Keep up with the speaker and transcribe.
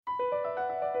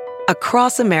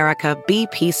Across America,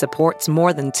 BP supports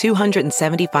more than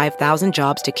 275,000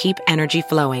 jobs to keep energy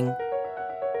flowing.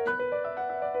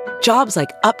 Jobs like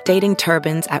updating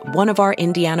turbines at one of our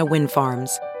Indiana wind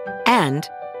farms and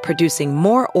producing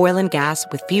more oil and gas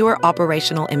with fewer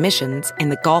operational emissions in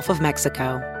the Gulf of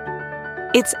Mexico.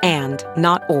 It's and,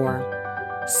 not or.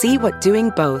 See what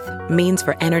doing both means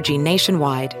for energy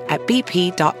nationwide at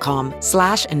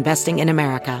bp.com/investing in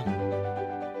America.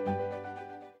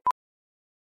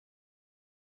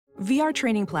 VR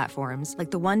training platforms,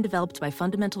 like the one developed by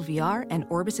Fundamental VR and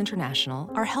Orbis International,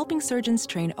 are helping surgeons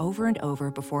train over and over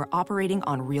before operating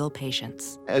on real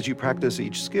patients. As you practice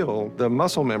each skill, the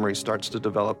muscle memory starts to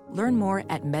develop. Learn more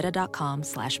at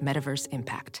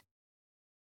meta.com/metaverseimpact.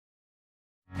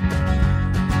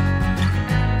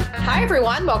 Hi,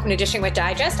 everyone. Welcome to Dishing with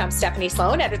Digest. I'm Stephanie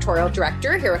Sloan, editorial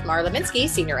director, here with Mara Levinsky,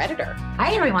 senior editor.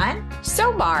 Hi, everyone.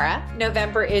 So, Mara,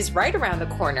 November is right around the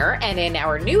corner, and in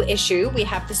our new issue, we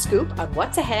have the scoop on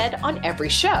what's ahead on every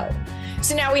show.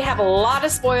 So now we have a lot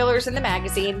of spoilers in the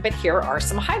magazine, but here are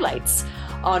some highlights.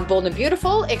 On Bold and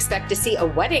Beautiful, expect to see a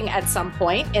wedding at some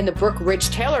point in the Brooke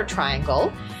Ridge-Taylor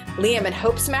triangle. Liam and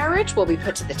Hope's marriage will be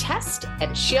put to the test,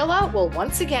 and Sheila will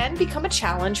once again become a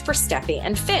challenge for Steffi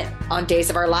and Finn. On Days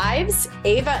of Our Lives,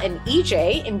 Ava and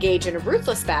EJ engage in a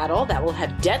ruthless battle that will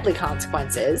have deadly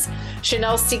consequences.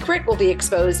 Chanel's secret will be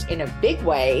exposed in a big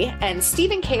way, and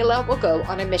Steve and Kayla will go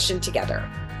on a mission together.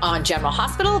 On General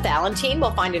Hospital, Valentine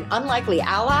will find an unlikely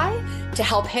ally to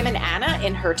help him and Anna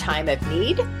in her time of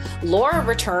need. Laura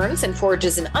returns and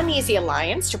forges an uneasy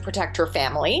alliance to protect her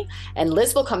family. And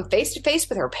Liz will come face to face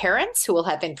with her parents, who will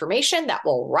have information that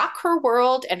will rock her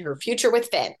world and her future with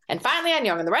Finn. And finally, on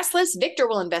Young and the Restless, Victor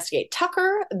will investigate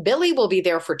Tucker. Billy will be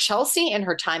there for Chelsea in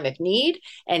her time of need.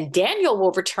 And Daniel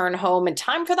will return home in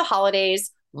time for the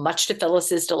holidays, much to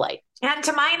Phyllis's delight. And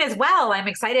to mine as well. I'm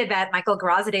excited that Michael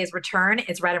Graziadei's return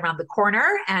is right around the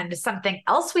corner. And something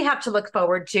else we have to look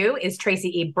forward to is Tracy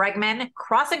E. Bregman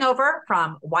crossing over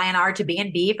from YNR to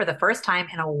B&B for the first time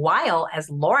in a while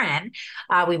as Lauren.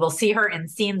 We will see her in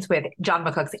scenes with John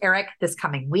McCook's Eric this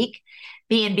coming week.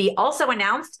 B&B also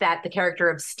announced that the character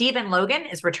of Stephen Logan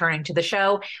is returning to the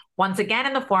show, once again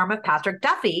in the form of Patrick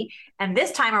Duffy. And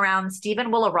this time around,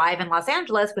 Stephen will arrive in Los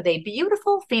Angeles with a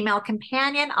beautiful female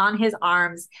companion on his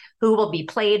arms, who will be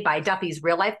played by Duffy's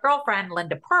real-life girlfriend,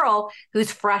 Linda Pearl,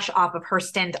 who's fresh off of her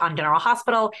stint on General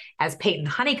Hospital as Peyton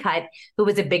Honeycutt, who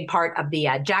was a big part of the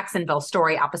Jacksonville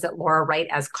story opposite Laura Wright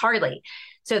as Carly.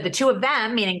 So the two of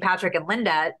them, meaning Patrick and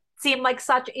Linda, seem like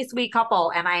such a sweet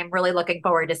couple, and I am really looking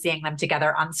forward to seeing them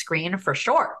together on screen for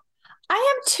sure.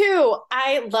 I am too.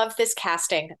 I love this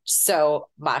casting so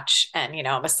much. And, you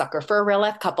know, I'm a sucker for a real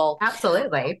life couple.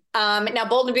 Absolutely. Now,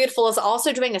 Bold and Beautiful is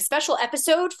also doing a special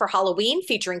episode for Halloween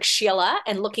featuring Sheila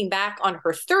and looking back on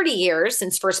her 30 years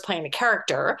since first playing the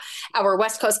character. Our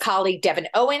West Coast colleague, Devin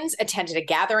Owens, attended a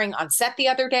gathering on set the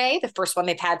other day, the first one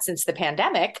they've had since the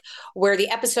pandemic, where the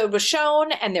episode was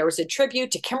shown and there was a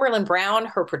tribute to Kimberlyn Brown,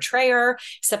 her portrayer.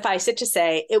 Suffice it to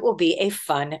say, it will be a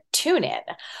fun tune-in.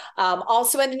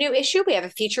 Also in the new issue, we have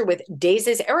a feature with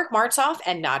Days' Eric Martzoff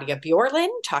and Nadia Bjorlin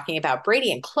talking about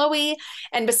Brady and Chloe.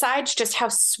 And besides just how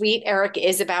sweet Eric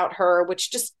is about her,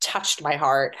 which just touched my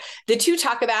heart, the two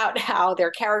talk about how their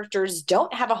characters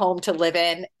don't have a home to live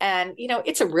in. And, you know,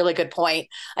 it's a really good point.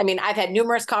 I mean, I've had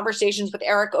numerous conversations with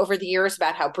Eric over the years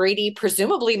about how Brady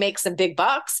presumably makes some big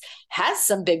bucks, has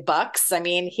some big bucks. I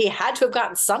mean, he had to have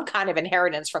gotten some kind of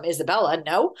inheritance from Isabella,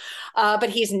 no?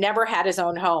 But he's never had his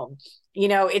own home. You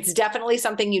know, it's definitely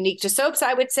something unique to soaps,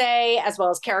 I would say, as well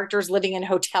as characters living in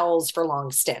hotels for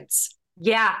long stints.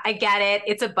 Yeah, I get it.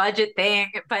 It's a budget thing,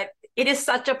 but it is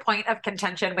such a point of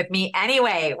contention with me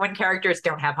anyway when characters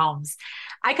don't have homes.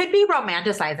 I could be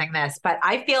romanticizing this, but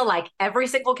I feel like every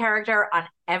single character on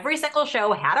every single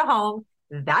show had a home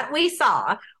that we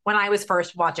saw when I was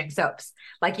first watching soaps.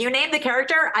 Like, you name the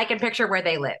character, I can picture where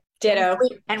they live. Ditto.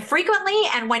 And frequently,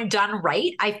 and when done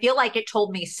right, I feel like it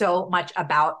told me so much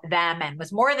about them and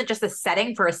was more than just a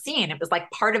setting for a scene. It was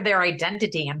like part of their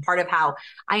identity and part of how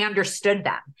I understood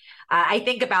them. I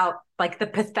think about like the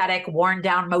pathetic, worn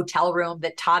down motel room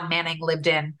that Todd Manning lived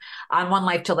in on One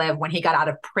Life to Live when he got out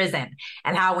of prison,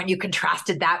 and how when you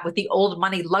contrasted that with the old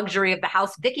money luxury of the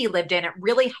house Vicky lived in, it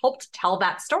really helped tell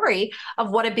that story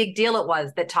of what a big deal it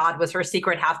was that Todd was her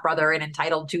secret half brother and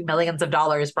entitled to millions of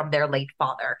dollars from their late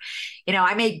father. You know,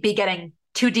 I may be getting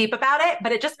too deep about it,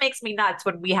 but it just makes me nuts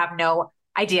when we have no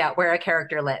idea where a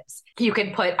character lives. You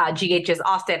can put GH's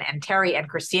Austin and Terry and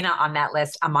Christina on that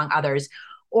list, among others.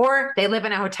 Or they live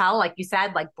in a hotel, like you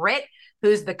said, like Britt,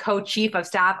 who's the co-chief of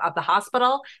staff of the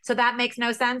hospital. So that makes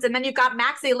no sense. And then you've got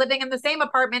Maxie living in the same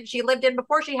apartment she lived in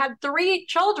before she had 3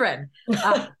 children.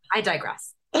 I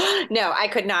digress. No, I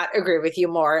could not agree with you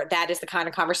more. That is the kind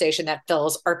of conversation that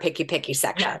fills our picky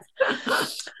section.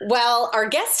 Yes. Well, our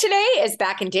guest today is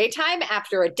back in daytime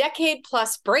after a decade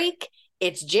plus break.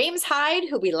 It's James Hyde,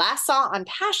 who we last saw on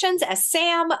Passions as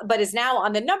Sam, but is now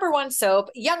on the #1 soap,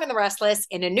 Young and the Restless,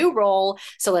 in a new role.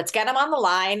 So let's get him on the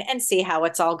line and see how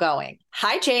it's all going.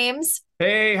 Hi, James.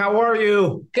 Hey, how are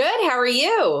you? Good. How are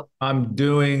you? I'm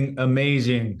doing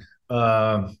amazing.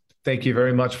 Thank you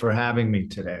very much for having me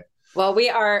today. Well, we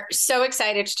are so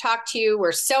excited to talk to you.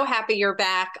 We're so happy you're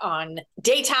back on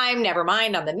daytime, never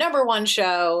mind on the #1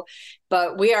 show.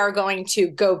 But we are going to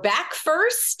go back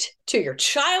first to your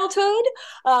childhood.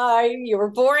 You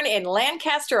were born in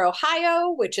Lancaster, Ohio,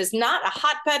 which is not a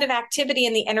hotbed of activity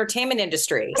in the entertainment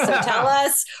industry. So tell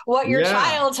us what your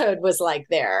childhood was like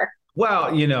there.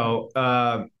 Well,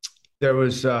 there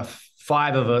was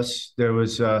 5 of us. There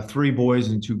was 3 boys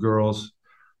and 2 girls.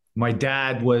 My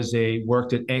dad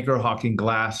worked at Anchor Hawking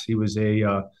Glass. He was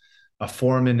a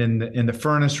foreman in the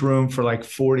furnace room for like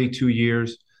 42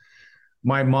 years.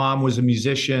 My mom was a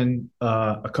musician,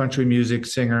 a country music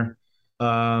singer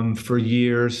for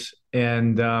years.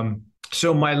 And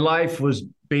so my life was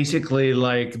basically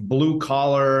like blue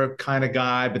collar kind of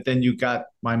guy. But then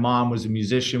my mom was a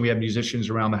musician. We had musicians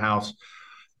around the house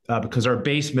because our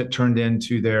basement turned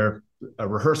into their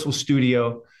rehearsal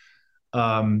studio.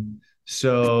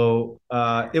 So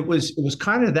it was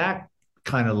kind of that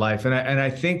kind of life. And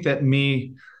I think that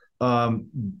me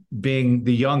being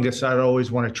the youngest, I'd always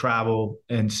want to travel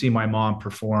and see my mom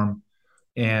perform.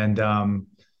 And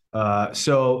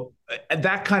so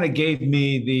that kind of gave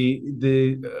me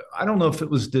the I don't know if it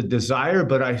was the desire,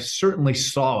 but I certainly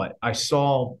saw it. I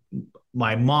saw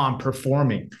my mom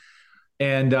performing.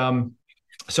 And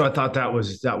so I thought that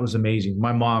was amazing.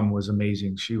 My mom was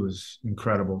amazing. She was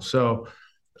incredible. So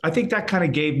I think that kind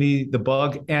of gave me the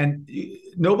bug, and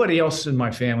nobody else in my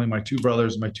family, my 2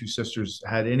 brothers, my 2 sisters,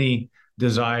 had any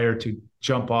desire to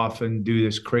jump off and do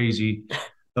this crazy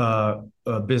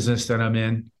business that I'm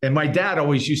in. And my dad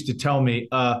always used to tell me,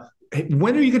 hey,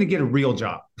 when are you going to get a real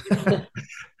job?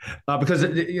 Because,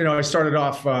 I started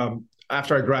off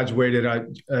after I graduated, I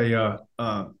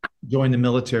joined the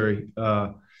military.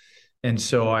 And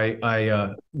so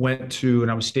I went to,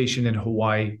 and I was stationed in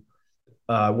Hawaii.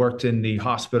 Worked in the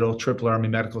hospital, Triple Army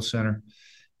Medical Center.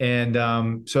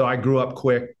 And so I grew up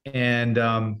quick. And,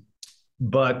 and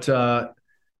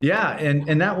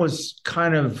that was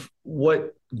kind of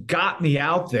what got me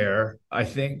out there, I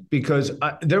think, because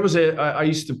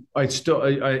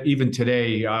even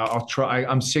today, I'll try,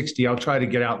 I'm 60, I'll try to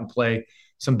get out and play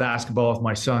some basketball with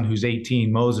my son, who's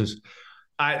 18, Moses.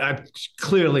 I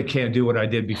clearly can't do what I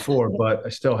did before, but I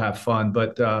still have fun.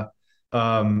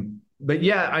 But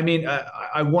yeah, I mean,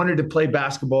 I wanted to play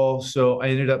basketball, so I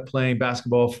ended up playing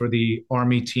basketball for the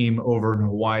Army team over in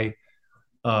Hawaii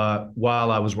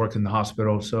while I was working in the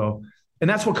hospital. So, and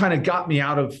that's what kind of got me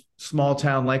out of small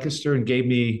town Lancaster and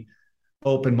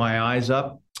opened my eyes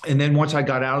up. And then once I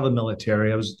got out of the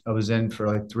military, I was in for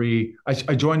like 3. I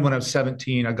joined when I was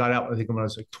 17. I got out, I think, when I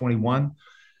was like 21.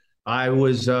 My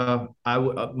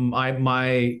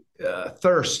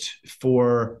thirst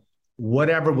for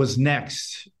whatever was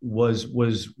next was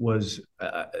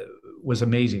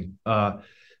amazing.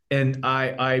 And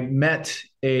I met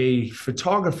a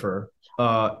photographer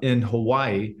in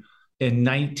Hawaii in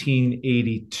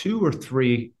 1982 or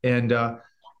 3. And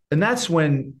that's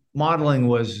when modeling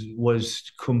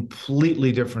was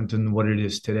completely different than what it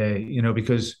is today,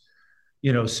 because,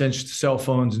 since cell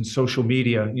phones and social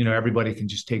media, everybody can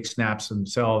just take snaps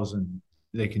themselves and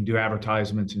they can do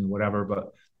advertisements and whatever.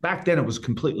 But back then it was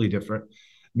completely different.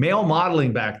 Male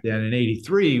modeling back then in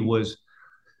 83 was,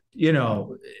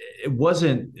 it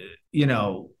wasn't,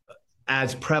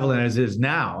 as prevalent as it is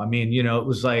now. I mean, it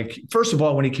was like, first of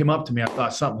all, when he came up to me, I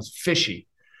thought something was fishy,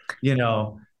 you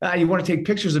want to take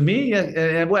pictures of me?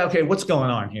 And well, okay, what's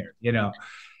going on here?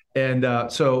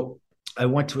 And so I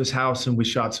went to his house and we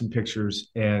shot some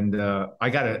pictures, and I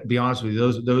got to be honest with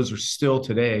you, those are still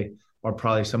today are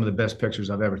probably some of the best pictures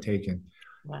I've ever taken.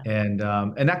 Wow. And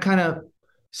that kind of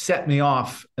set me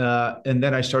off. And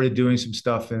then I started doing some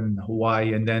stuff in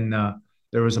Hawaii. And then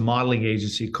there was a modeling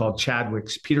agency called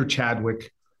Chadwick's, Peter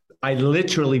Chadwick. I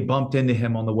literally bumped into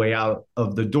him on the way out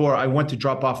of the door. I went to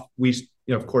drop off,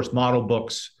 of course, model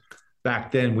books.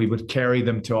 Back then, we would carry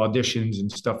them to auditions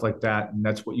and stuff like that. And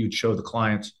that's what you'd show the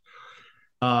clients.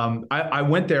 I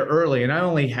went there early, and I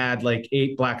only had like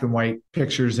 8 black and white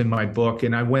pictures in my book.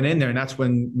 And I went in there, and that's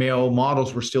when male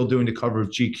models were still doing the cover of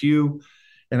GQ.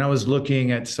 And I was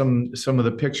looking at some of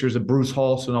the pictures of Bruce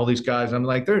Hulse and all these guys. I'm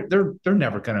like, they're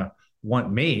never gonna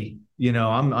want me.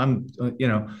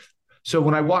 So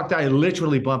when I walked out, I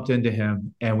literally bumped into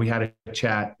him and we had a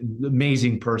chat.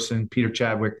 Amazing person, Peter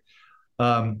Chadwick.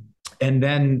 And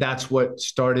then that's what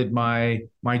started my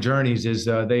journeys. Is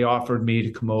they offered me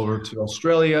to come over to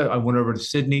Australia. I went over to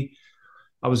Sydney.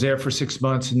 I was there for 6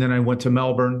 months, and then I went to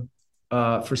Melbourne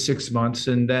for 6 months,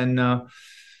 and then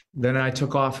I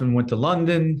took off and went to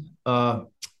London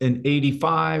in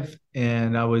 '85,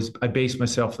 and I based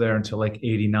myself there until like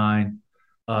 '89.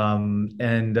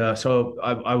 So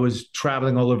I was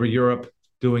traveling all over Europe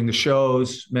doing the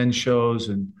shows, men's shows,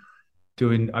 and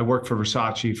I worked for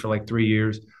Versace for like 3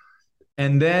 years.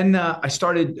 And then I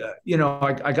started,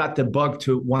 I got the bug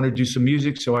to want to do some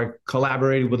music. So I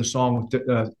collaborated with a song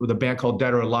with a band called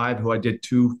Dead or Alive, who I did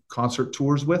 2 concert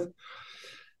tours with,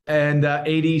 and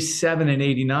 '87 and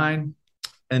 '89.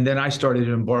 And then I started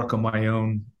to embark on my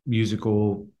own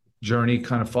musical journey,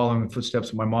 kind of following the footsteps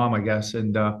of my mom, I guess.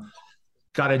 And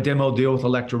got a demo deal with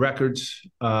Elektra Records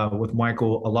with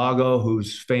Michael Alago,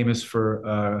 who's famous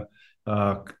for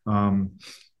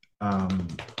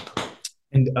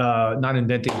not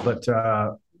inventing, but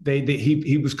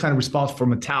he was kind of responsible for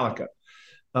Metallica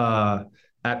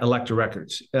at Elektra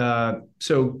Records.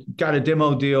 So got a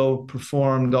demo deal,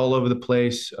 performed all over the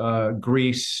place,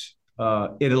 Greece,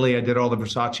 Italy. I did all the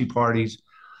Versace parties,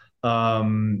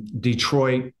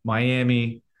 Detroit,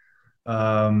 Miami.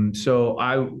 So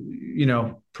I,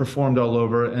 performed all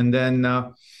over. And then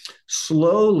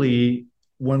slowly,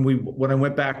 when I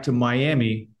went back to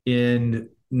Miami in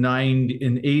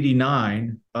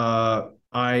 '89,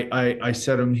 I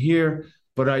said, I'm here,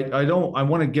 but I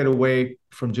want to get away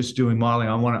from just doing modeling.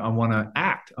 I want to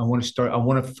act. I want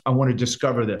to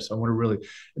discover this. I want to really.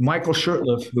 Michael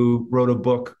Shurtleff, who wrote a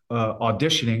book,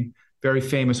 Auditioning, very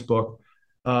famous book.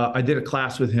 I did a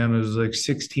class with him. It was like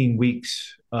 16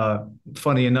 weeks.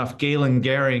 Funny enough, Galen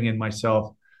Gehring and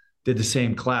myself did the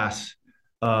same class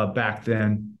back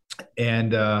then.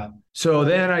 And so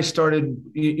then I started,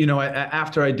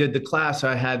 after I did the class,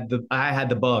 I had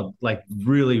the bug, like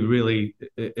really, really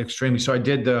extremely. So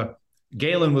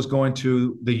Galen was going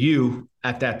to the U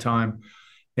at that time,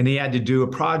 and he had to do a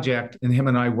project, and him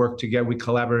and I worked together. We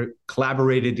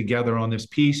collaborated together on this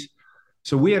piece.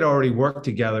 So we had already worked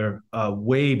together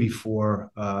way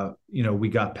before, we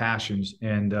got Passions.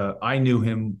 And I knew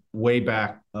him way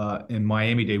back in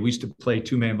Miami day. We used to play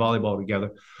 2-man volleyball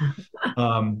together.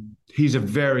 He's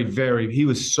he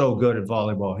was so good at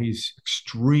volleyball. He's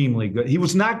extremely good. He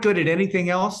was not good at anything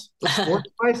else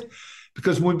sports-wise,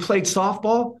 because when we played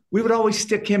softball, we would always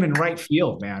stick him in right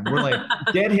field, man. We're like,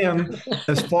 get him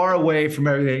as far away from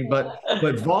everything. But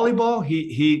volleyball,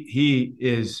 he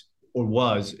is, or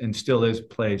was, and still is,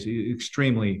 plays. He's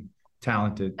extremely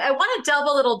talented. I want to delve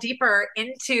a little deeper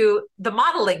into the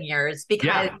modeling years,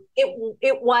 because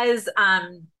it was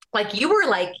like you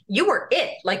were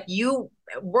it. Like, you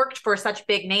worked for such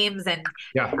big names. And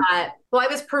I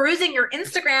was perusing your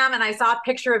Instagram and I saw a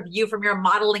picture of you from your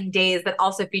modeling days that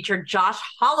also featured Josh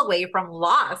Holloway from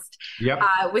Lost. Yep.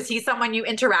 Was he someone you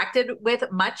interacted with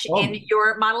much in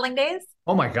your modeling days?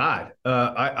 Oh my God.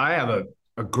 I have a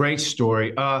great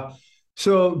story.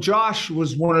 So Josh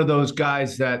was one of those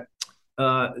guys that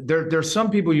there's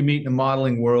some people you meet in the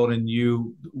modeling world and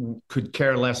you could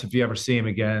care less if you ever see him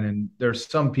again. And there's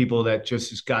some people that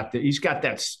just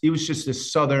he was just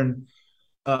this Southern,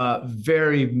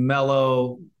 very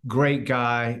mellow, great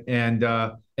guy. And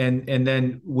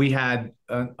then we had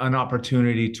an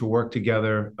opportunity to work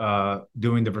together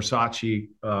doing the Versace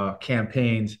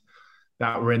campaigns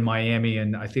that were in Miami.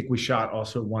 And I think we shot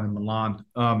also one in Milan.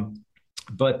 And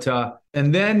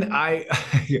then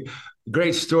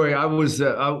great story. I was,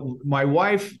 my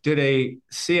wife did a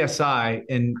CSI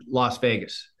in Las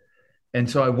Vegas. And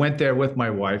so I went there with my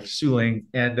wife, Suling,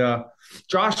 and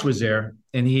Josh was there,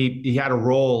 and he had a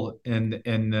role and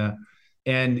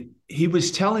he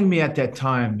was telling me at that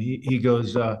time, he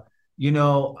goes,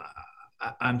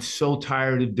 I'm so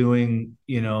tired of doing,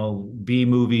 B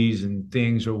movies and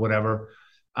things or whatever.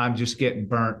 I'm just getting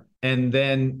burnt. And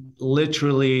then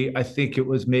literally, I think it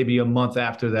was maybe a month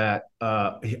after that,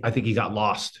 I think he got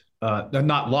lost.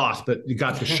 Not lost, but he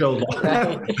got the show lost.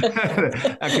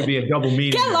 That could be a double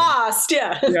meaning. Get lost,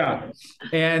 yeah. Yeah.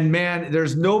 And man,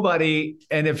 there's nobody.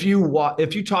 And if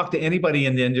you talk to anybody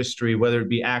in the industry, whether it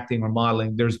be acting or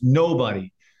modeling, there's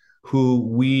nobody who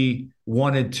we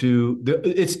wanted to.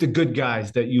 It's the good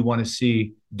guys that you want to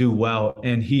see do well.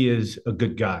 And he is a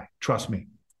good guy. Trust me.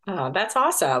 Oh, that's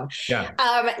awesome. Yeah.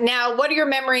 Now, what are your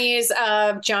memories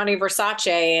of Gianni Versace,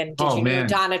 and did you know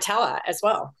Donatella as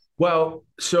well? Well,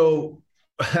 so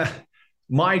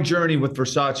my journey with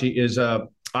Versace is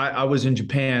I was in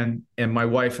Japan, and my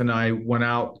wife and I went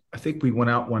out. I think we went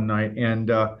out one night,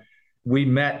 and we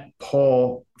met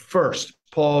Paul first.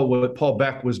 Paul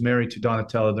Beck was married to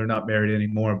Donatella. They're not married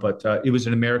anymore, but it was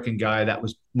an American guy that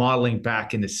was modeling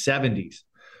back in the 70s.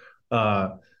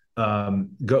 That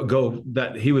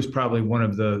he was probably one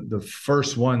of the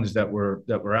first ones that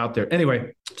were out there.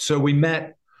 Anyway, so we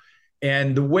met,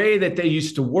 and the way that they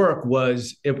used to work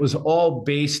was it was all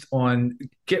based on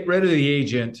get rid of the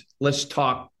agent. Let's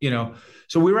talk,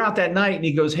 So we were out that night, and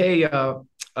he goes, "Hey, I'm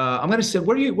going to say,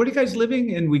 where are you guys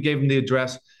living?" And we gave him the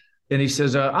address. And he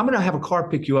says, "I'm going to have a car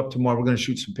pick you up tomorrow. We're going to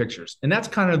shoot some pictures." And that's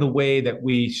kind of the way that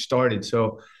we started.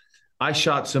 So I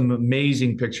shot some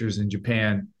amazing pictures in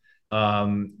Japan.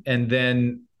 And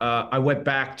then I went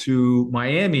back to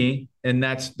Miami, and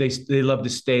they love to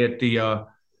stay at the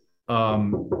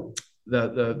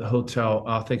hotel.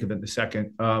 I'll think of it in a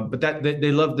second. But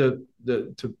they love to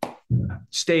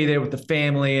stay there with the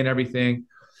family and everything.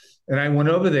 And I went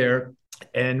over there.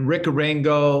 And Rick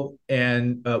Arango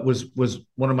was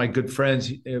one of my good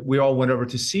friends. We all went over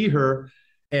to see her.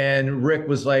 And Rick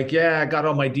was like, "Yeah, I got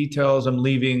all my details. I'm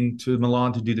leaving to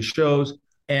Milan to do the shows."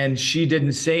 And she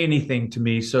didn't say anything to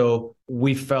me. So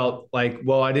we felt like,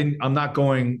 well, I'm not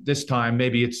going this time.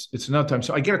 Maybe it's another time.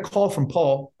 So I get a call from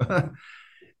Paul.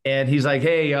 And he's like,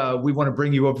 "Hey, we want to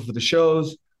bring you over for the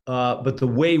shows. But the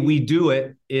way we do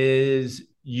it is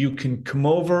you can come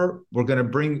over. We're going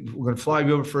to fly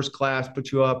you over first class,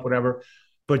 put you up, whatever.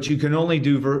 But you can only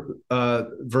do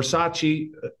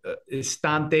Versace,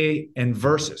 Istante, and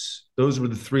Versus. Those were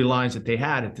the 3 lines that they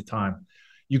had at the time.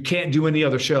 You can't do any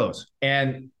other shows."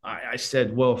 And I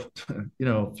said, "Well,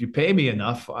 if you pay me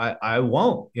enough, I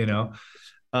won't,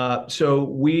 So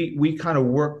we kind of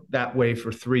worked that way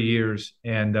for 3 years.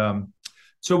 And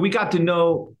so we got to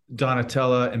know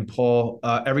Donatella and Paul.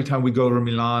 Every time we go to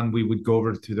Milan, we would go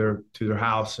over to their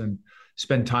house and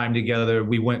spend time together.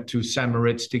 We went to San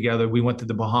Moritz together. We went to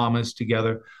the Bahamas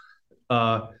together.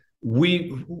 I'm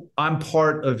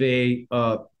part of a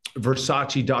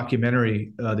Versace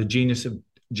documentary, The Genius of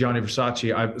Gianni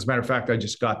Versace. As a matter of fact, I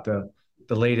just got the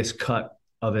latest cut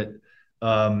of it,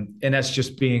 and that's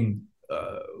just being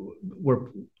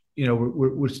we're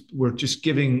just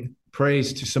giving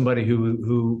praise to somebody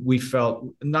who we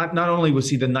felt not only was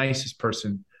he the nicest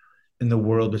person in the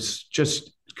world, but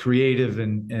just creative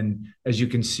and as you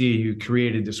can see, he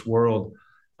created this world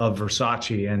of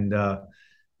Versace. And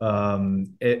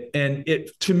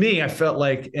it to me, I felt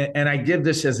like, and I give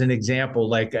this as an example,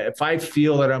 like if I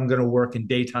feel that I'm going to work in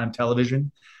daytime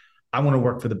television, I want to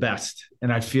work for the best,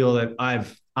 and I feel that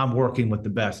I'm working with the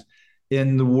best.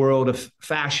 In the world of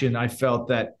fashion, I felt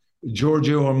that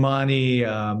Giorgio Armani,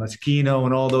 Moschino,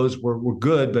 and all those were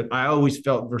good, but I always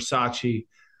felt Versace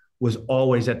was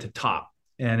always at the top,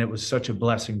 and it was such a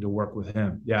blessing to work with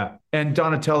him. Yeah, and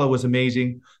Donatella was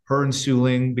amazing. Her and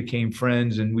Suling became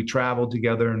friends, and we traveled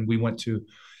together, and we went to,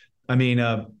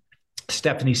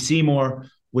 Stephanie Seymour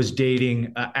was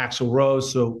dating Axl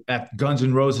Rose, so at Guns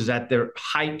N' Roses, at their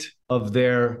height of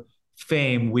their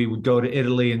fame, we would go to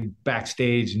Italy and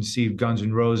backstage and see Guns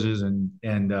N' Roses, and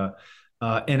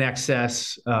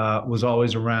NXS was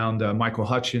always around. Michael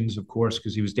Hutchins, of course,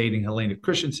 because he was dating Helena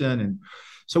Christensen, and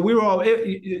so we were all.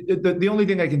 The only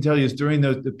thing I can tell you is during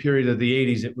the period of the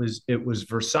 '80s, it was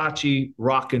Versace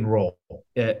rock and roll.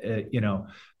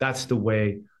 That's the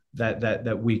way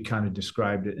that we kind of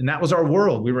described it, and that was our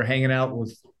world. We were hanging out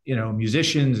with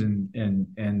musicians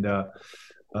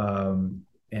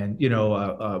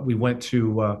we went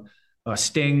to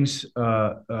Sting's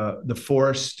The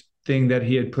Forest thing that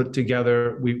he had put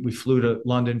together. We flew to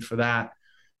London for that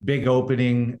big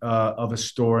opening of a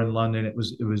store in London. It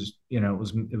was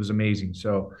amazing.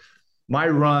 So my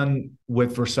run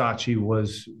with Versace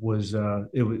was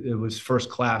first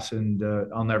class, and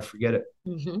I'll never forget it.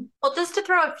 Mm-hmm. Well, just to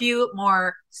throw a few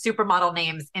more supermodel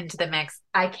names into the mix,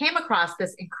 I came across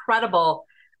this incredible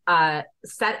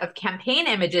set of campaign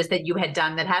images that you had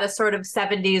done that had a sort of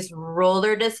 70s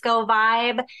roller disco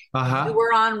vibe. Uh-huh. You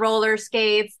were on roller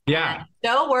skates. Yeah. And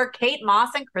so were Kate Moss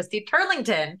and Christy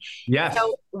Turlington. Yes.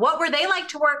 So what were they like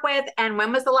to work with? And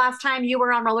when was the last time you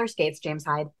were on roller skates, James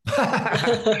Hyde?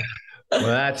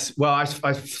 I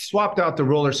swapped out the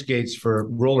roller skates for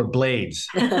roller blades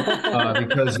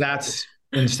because that's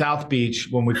in South Beach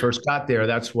when we first got there.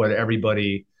 That's what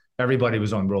everybody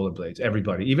was on rollerblades.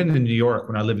 Everybody, even in New York,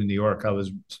 when I lived in New York, I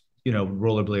was,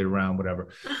 rollerblade around, whatever.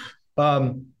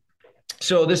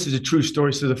 So this is a true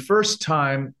story. So the first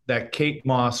time that Kate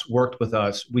Moss worked with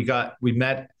us, we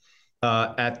met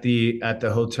at the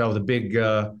hotel, the big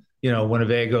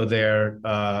Winnebago there,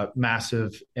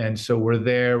 massive. And so we're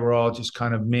there, we're all just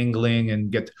kind of mingling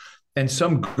and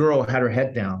some girl had her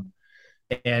head down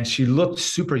and she looked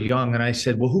super young. And I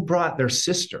said, well, who brought their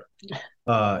sister?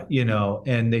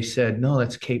 And they said, no,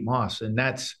 that's Kate Moss. And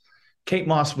Kate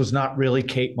Moss was not really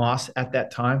Kate Moss at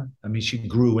that time. I mean, she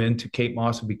grew into Kate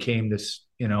Moss and became this,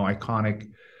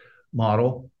 iconic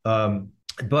model.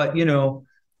 But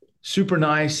super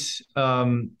nice.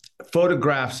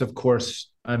 Photographs, of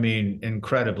course, I mean,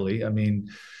 incredibly. I mean,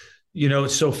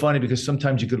 it's so funny because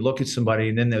sometimes you could look at somebody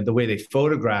and then the way they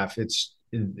photograph, it's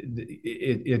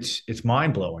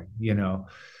mind blowing,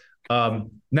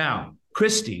 Now,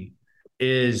 Christy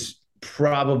is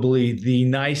probably the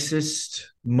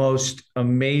nicest, most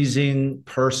amazing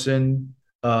person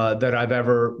that I've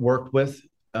ever worked with.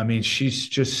 I mean, she's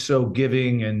just so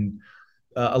giving and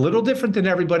a little different than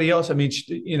everybody else. I mean,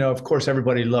 of course,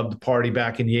 everybody loved the party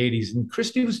back in the 80s, and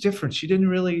Christy was different. She didn't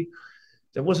really,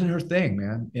 that wasn't her thing,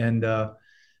 man.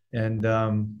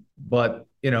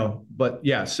 But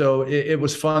yeah, so it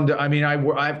was fun.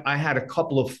 I had a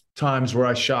couple of times where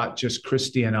I shot just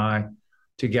Christy and I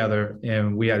together,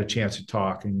 and we had a chance to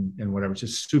talk and whatever.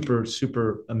 Just super,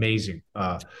 super amazing.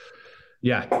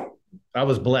 Yeah, I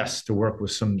was blessed to work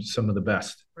with some of the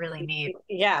best. Really neat.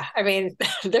 Yeah. I mean,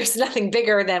 there's nothing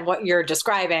bigger than what you're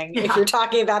describing. Yeah. If you're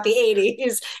talking about the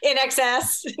 80s, In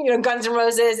Excess, Guns N'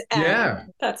 Roses. Yeah.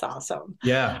 That's awesome.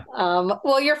 Yeah.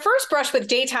 Well, your first brush with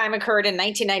daytime occurred in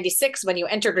 1996 when you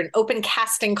entered an open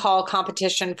casting call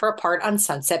competition for a part on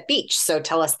Sunset Beach. So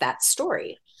tell us that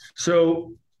story.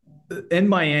 So in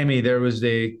Miami, there was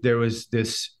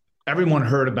this, everyone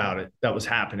heard about it that was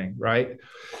happening. Right.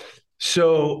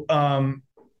 So,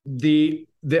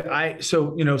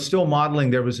 still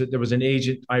modeling, there was an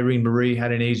agent, Irene Marie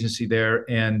had an agency there,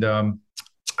 and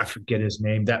I forget his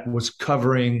name, that was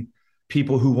covering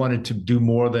people who wanted to do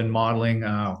more than modeling.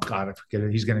 Oh God, I forget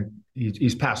it.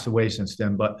 He's passed away since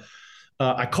then. But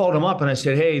I called him up and I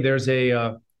said, hey, there's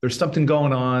something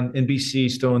going on. NBC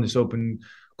still in this open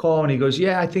call, and he goes,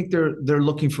 yeah, I think they're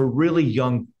looking for really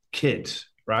young kids,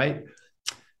 right?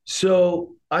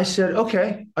 So I said,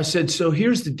 okay. I said, so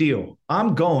here's the deal.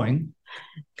 I'm going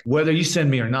whether you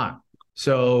send me or not.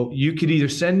 So you could either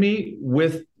send me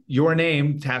with your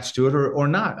name attached to it or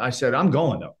not. I said, I'm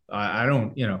going though. I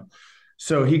don't,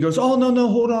 So he goes, oh, no,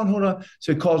 hold on.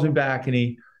 So he calls me back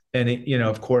and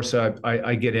of course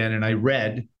I get in and I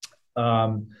read.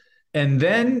 And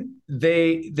then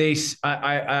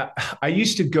I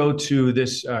used to go to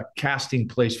this casting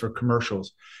place for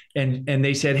commercials, and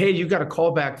they said, hey, you got a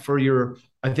call back for your,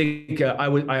 I think I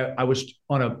was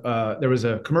on there was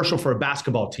a commercial for a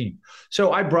basketball team.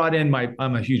 So I brought in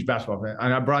I'm a huge basketball fan,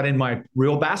 and I brought in my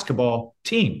real basketball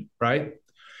team, right?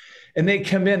 And they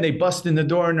come in, they bust in the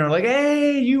door, and they're like,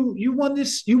 hey, you won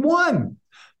this, you won.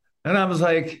 And I was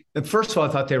like, first of all, I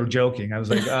thought they were joking. I was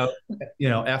like,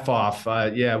 F off.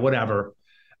 Yeah, whatever.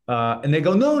 And they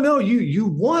go, no, you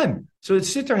won. So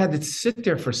I had to sit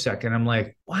there for a second. I'm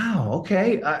like, wow,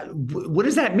 okay. What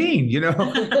does that mean?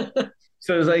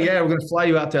 So it was like, yeah, we're going to fly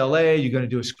you out to LA. You're going to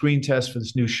do a screen test for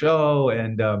this new show.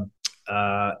 And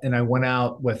I went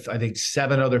out with, I think,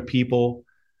 7 other people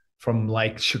from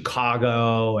like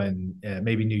Chicago and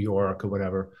maybe New York or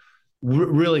whatever.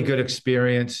 Really good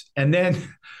experience. And then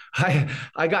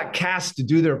I got cast to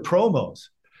do their promos.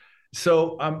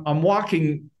 So I'm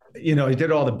walking, he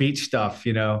did all the beach stuff,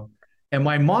 and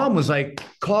my mom was like,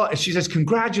 she says,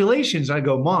 congratulations. I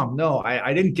go, Mom, no,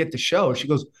 I didn't get the show. She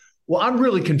goes, well, I'm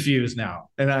really confused now.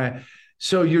 And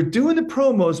so you're doing the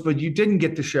promos, but you didn't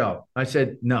get the show. I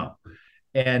said, no.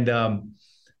 And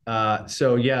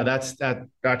so yeah,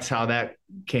 that's how that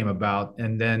came about.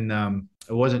 And then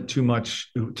it wasn't too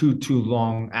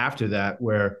long after that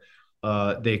where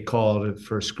they called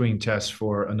for a screen test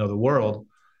for Another World.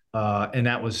 And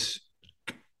that was,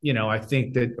 I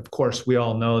think that, of course, we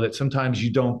all know that sometimes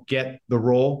you don't get the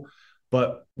role,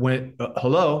 but when,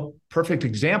 perfect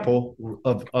example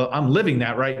of I'm living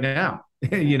that right now,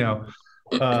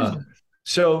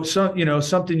 So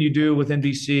something you do with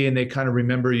NBC and they kind of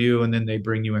remember you and then they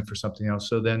bring you in for something else.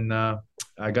 So then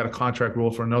I got a contract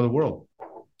role for Another World.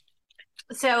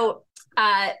 So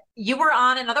you were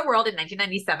on Another World in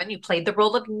 1997. You played the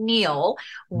role of Neil.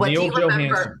 What do you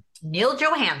remember? Neil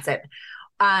Johansson.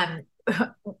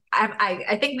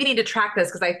 I think we need to track this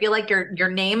because I feel like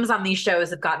your names on these shows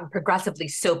have gotten progressively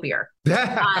soapier.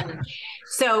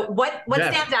 So what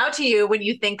stands out to you when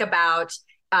you think about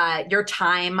your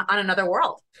time on Another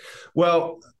World?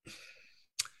 Well,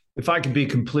 if I can be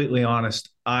completely honest,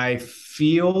 I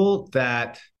feel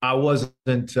that I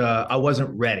wasn't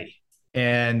ready.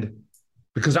 And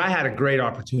because I had a great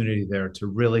opportunity there to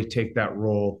really take that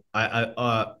role.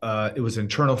 It was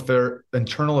internal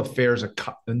affairs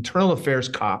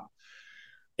cop,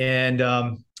 and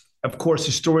of course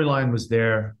the storyline was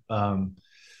there. I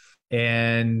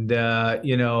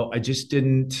just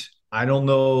didn't. I don't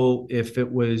know if it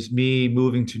was me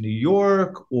moving to New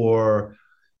York or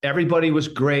everybody was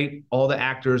great. All the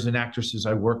actors and actresses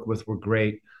I worked with were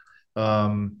great. I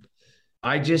don't know.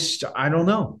 I just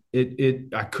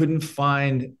couldn't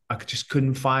find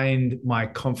my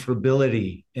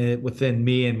comfortability within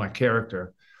me and my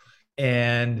character.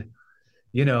 And,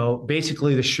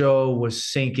 basically the show was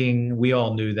sinking. We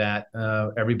all knew that.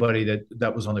 Everybody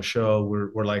that was on the show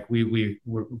were like, we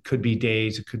could be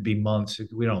days, it could be months.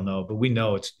 We don't know, but we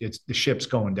know it's the ship's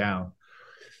going down.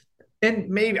 And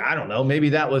maybe, I don't know, maybe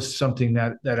that was something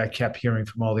that I kept hearing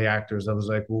from all the actors. I was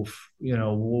like, well,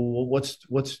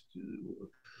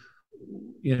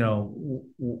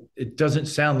 it doesn't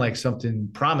sound like something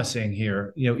promising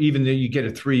here. Even though you get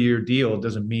a 3-year deal, it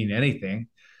doesn't mean anything.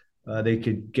 They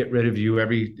could get rid of you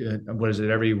every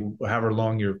however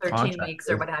long your 13 contract weeks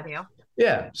is. or what have you.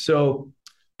 Yeah. So,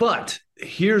 but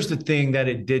here's the thing that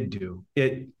it did do.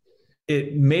 It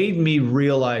made me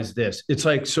realize this. It's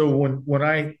like, so when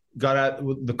I got out,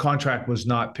 the contract was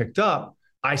not picked up.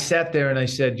 I sat there and I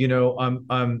said,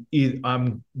 I'm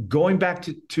going back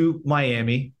to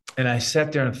Miami. And I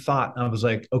sat there and thought, and I was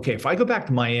like, okay, if I go back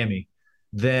to Miami,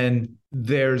 then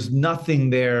there's nothing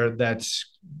there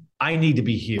I need to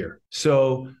be here.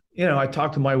 So, I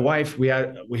talked to my wife. We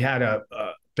had a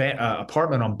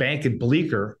apartment on Bank and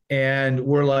Bleecker, and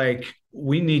we're like,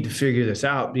 we need to figure this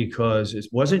out because it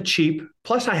wasn't cheap.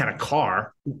 Plus, I had a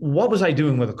car. What was I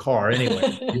doing with a car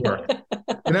anyway?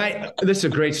 And this is a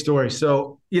great story.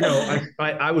 So,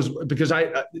 I was, because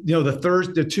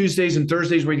the Tuesdays and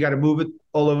Thursdays where you got to move it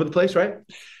all over the place, right?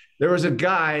 There was a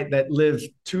guy that lived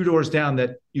 2 doors down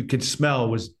that you could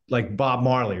smell was like Bob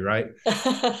Marley, right?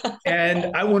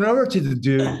 And I went over to the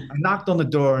dude. I knocked on the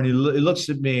door, and he looks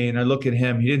at me, and I look at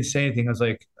him. He didn't say anything. I was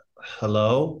like,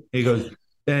 "Hello?" He goes,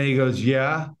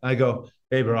 "Yeah." I go,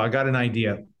 "Hey, bro, I got an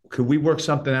idea. Could we work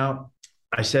something out?"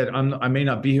 I said, I may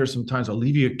not be here sometimes. I'll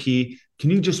leave you a key.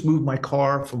 Can you just move my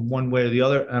car from one way to the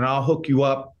other, and I'll hook you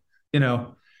up,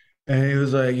 And he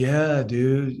was like, "Yeah,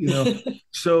 dude."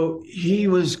 So he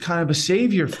was kind of a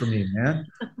savior for me, man.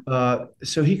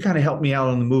 So he kind of helped me out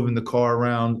on moving the car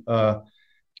around. But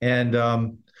you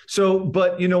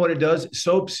know what it does?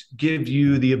 Soaps give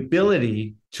you the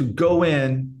ability to go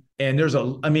in, and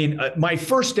my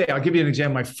first day, I'll give you an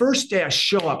example. My first day I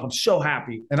show up, I'm so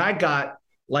happy. And I got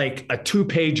like a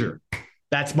 2-pager.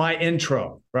 That's my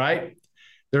intro, right?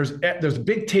 There's a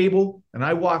big table, and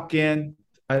I walk in.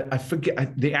 I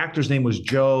forget, the actor's name was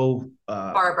Joe.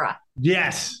 Barbara.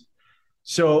 Yes.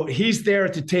 So he's there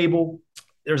at the table.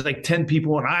 There's like 10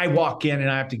 people, and I walk in,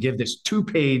 and I have to give this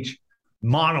 2-page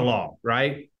monologue,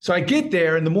 right? So I get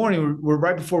there in the morning. We're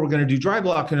right before we're going to do dry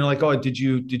block, and they're like, "Oh, did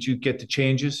you get the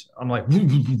changes?" I'm like,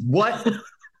 "What?"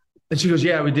 And she goes,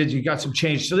 "Yeah, we did. You got some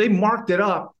change." So they marked it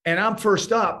up, and I'm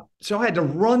first up. So I had to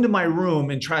run to my room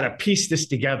and try to piece this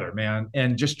together, man,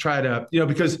 and just try to,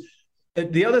 because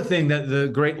the other thing, that the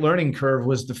great learning curve,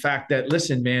 was the fact that,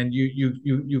 listen, man,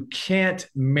 you can't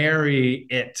marry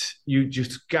it. You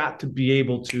just got to be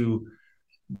able to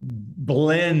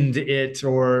blend it,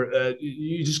 or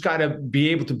you just got to be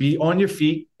able to be on your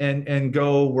feet and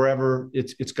go wherever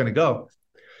it's going to go.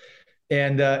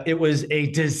 And it was a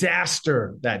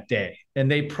disaster that day.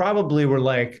 And they probably were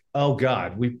like, "Oh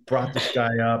God, we brought this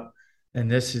guy up,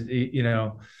 and this is,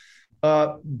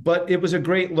 but it was a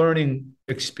great learning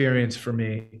experience for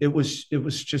me. It was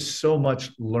just so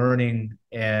much learning,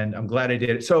 and I'm glad I did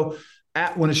it. So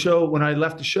when I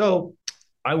left the show,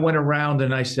 I went around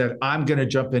and I said, I'm going to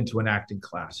jump into an acting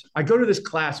class. I go to this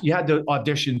class. You had to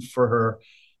audition for her.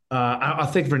 I'll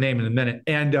think of her name in a minute.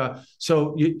 And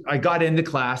I got into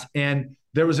class, and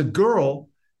there was a girl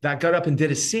that got up and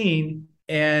did a scene,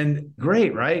 and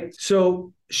great, right?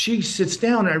 So she sits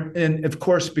down, and of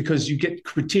course, because you get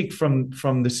critique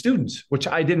from the students, which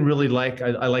I didn't really like.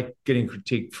 I like getting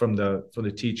critique from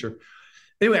the teacher.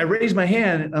 Anyway, I raised my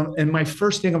hand, and my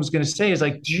first thing I was going to say is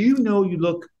like, "Do you know you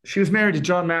look?" She was married to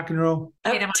John McEnroe.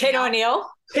 Tatum O'Neal.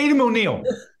 Tatum O'Neal.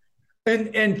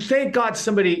 And thank God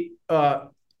somebody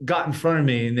got in front of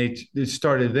me, and they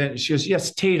started. Then she goes,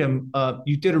 "Yes, Tatum,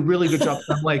 you did a really good job."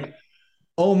 I'm like,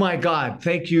 "Oh my God,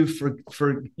 thank you for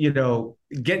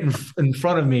getting in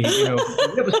front of me."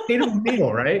 It was Hyde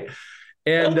O'Neal, right?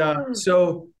 And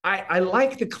so I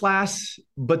liked the class,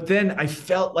 but then I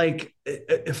felt like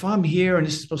if I'm here and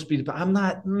this is supposed to be, I'm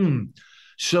not.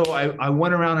 So I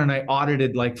went around and I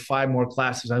audited like 5 more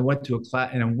classes. I went to a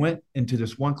class and I went into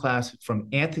this one class from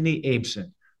Anthony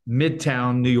Abeson,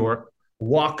 Midtown, New York,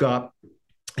 walk up.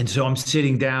 And so I'm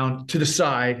sitting down to the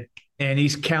side and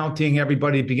he's counting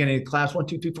everybody at the beginning of the class. 1,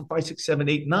 2, 3, 4, 5, 6, 7,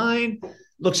 8, 9.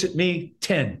 Looks at me,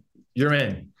 10, you're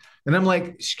in. And I'm like,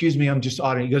 excuse me, I'm just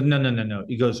auditing. He goes, no.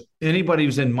 He goes, anybody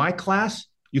who's in my class,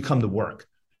 you come to work.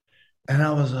 And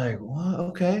I was like, well,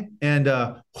 okay. And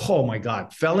oh my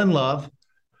God, fell in love.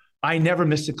 I never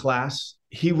missed a class.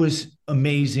 He was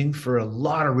amazing for a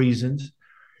lot of reasons.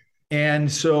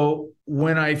 And so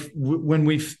when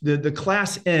the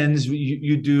class ends,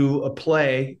 you do a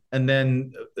play, and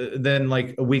then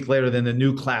like a week later, then the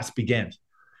new class begins.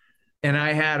 And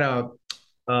I had a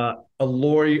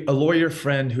lawyer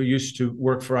friend who used to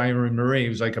work for Irene Marie. He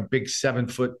was like a big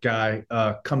 7-foot guy.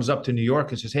 Comes up to New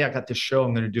York and says, "Hey, I got this show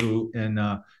I'm going to do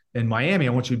in Miami.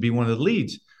 I want you to be one of the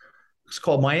leads. It's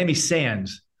called Miami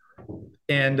Sands."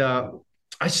 And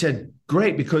I said,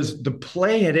 great, because the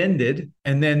play had ended.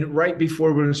 And then right before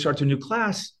we were going to start the new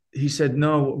class, he said,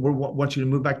 no, we want you to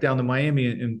move back down to Miami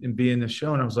and be in the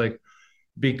show. And I was like,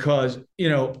 because,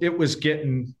 it was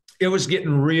getting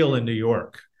real in New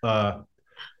York. I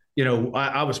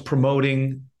was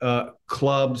promoting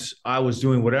clubs. I was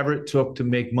doing whatever it took to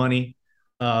make money.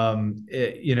 Money.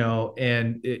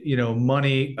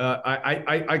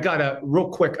 I got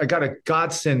a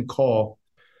godsend call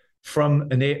from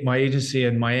my agency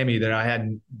in Miami that I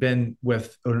hadn't been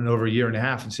with in over a year and a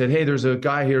half, and said, hey, there's a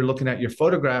guy here looking at your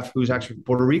photograph who's actually from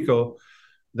Puerto Rico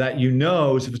that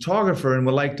is a photographer and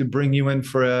would like to bring you in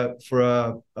for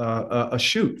a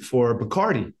shoot for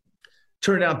Bacardi.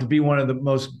 Turned out to be one of the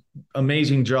most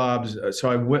amazing jobs. So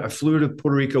I flew to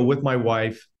Puerto Rico with my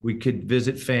wife. We could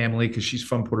visit family because she's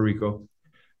from Puerto Rico.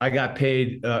 I got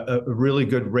paid a really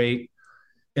good rate.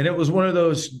 And it was one of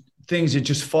those things that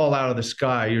just fall out of the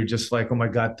sky. You're just like, oh my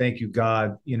God, thank you,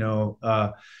 God.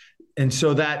 And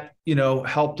so that,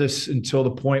 helped us until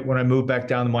the point when I moved back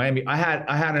down to Miami. I had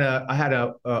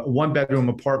a 1-bedroom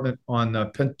apartment on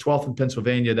 12th in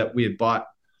Pennsylvania that we had bought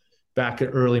back in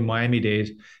early Miami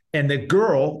days. And the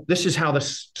girl, this is how the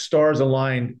stars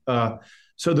aligned.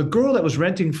 So the girl that was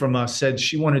renting from us said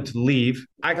she wanted to leave.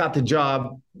 I got the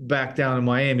job back down in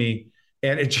Miami,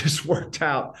 and it just worked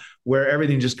out where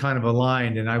everything just kind of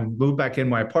aligned. And I moved back in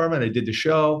my apartment. I did the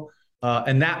show.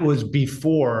 And that was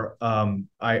before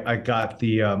I got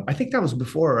the, I think that was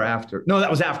before or after. No,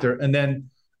 that was after. And then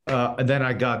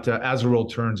I got As the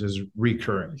World Turns as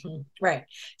recurring. Mm-hmm. Right.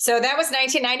 So that was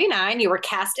 1999. You were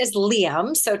cast as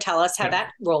Liam. So tell us how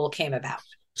that role came about.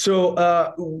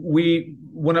 So we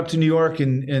went up to New York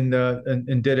and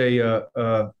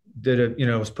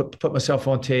put myself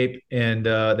on tape, and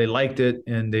they liked it,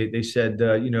 and they said,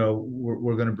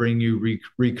 we're going to bring you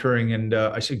recurring, and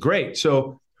I said, great.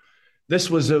 So this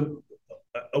was a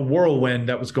whirlwind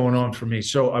that was going on for me.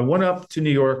 So I went up to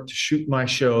New York to shoot my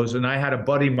shows, and I had a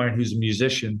buddy of mine who's a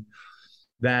musician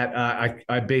that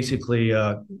I basically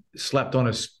slept on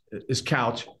his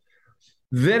couch.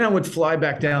 Then I would fly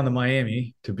back down to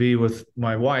Miami to be with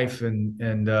my wife, and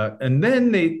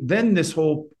then this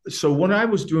whole. So when I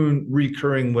was doing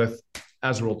recurring with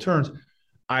As the World Turns,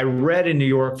 I read in New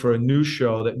York for a new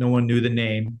show that no one knew the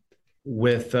name,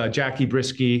 with Jackie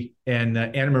Brisky and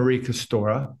Anna Marie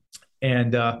Castora,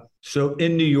 and so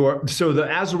in New York. So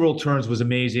the As the World Turns was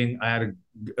amazing. I had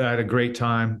a great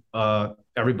time.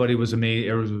 Everybody was amazing.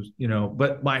 It was,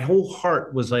 but my whole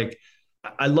heart was like,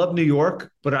 I love New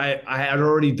York, but I had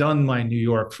already done my New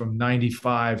York from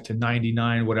 95 to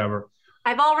 99, whatever.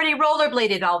 I've already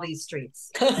rollerbladed all these streets.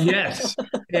 Yes.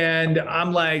 And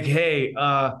I'm like, hey,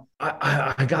 I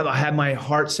had my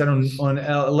heart set on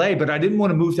LA, but I didn't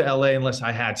want to move to LA unless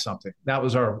I had something. That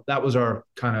was our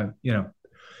kind of,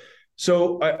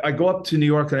 So I go up to New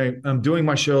York, and I'm doing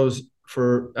my shows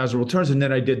for As the World Turns. And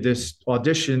then I did this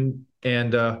audition,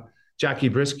 and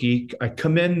Jackie Brisky, I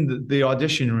come in the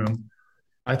audition room.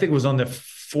 I think it was on the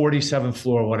 47th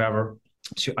floor or whatever.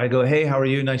 I go, hey, how are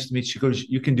you? Nice to meet you. She goes,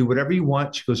 you can do whatever you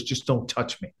want. She goes, just don't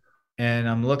touch me. And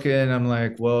I'm looking, I'm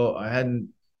like, well, I hadn't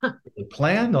really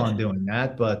planned on doing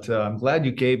that, but I'm glad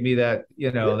you gave me that,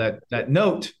 that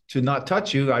note to not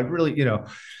touch you. I really,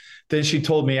 Then she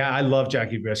told me, I love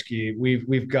Jackie Brisky.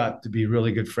 We've got to be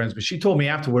really good friends. But she told me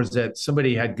afterwards that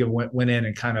somebody went in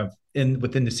and kind of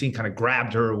within the scene kind of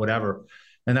grabbed her or whatever.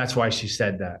 And that's why she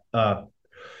said that.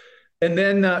 And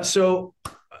then, so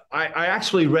I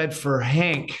actually read for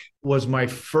Hank, was my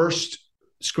first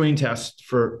screen test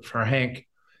for Hank.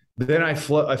 But then I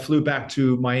flew back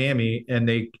to Miami, and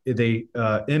they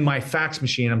in my fax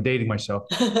machine, I'm dating myself.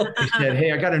 They said,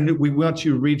 hey, we want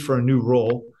you to read for a new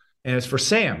role, and it's for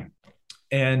Sam.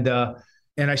 And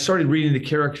I started reading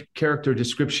the character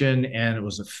description, and it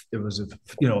was a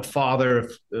father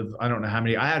of I don't know how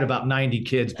many. I had about 90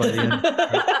 kids by the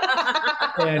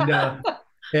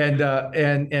end.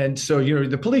 And so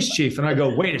the police chief, and I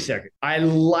go, wait a second. I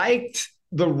liked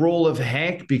the role of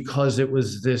Hank because it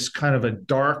was this kind of a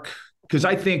dark, because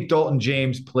I think Dalton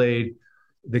James played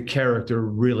the character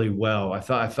really well. I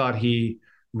thought he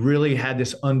really had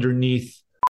this underneath.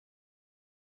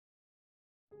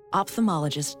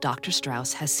 Ophthalmologist Dr.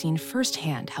 Strauss has seen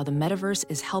firsthand how the metaverse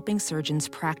is helping surgeons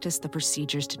practice the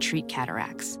procedures to treat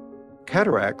cataracts.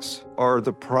 Cataracts are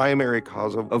the primary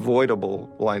cause of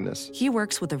avoidable blindness. He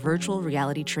works with a virtual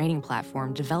reality training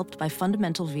platform developed by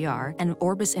Fundamental VR and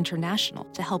Orbis International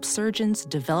to help surgeons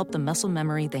develop the muscle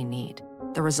memory they need.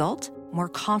 The result? More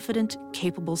confident,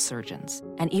 capable surgeons.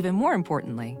 And even more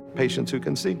importantly, Patients who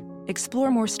can see.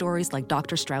 explore more stories like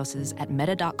Dr. Strauss's at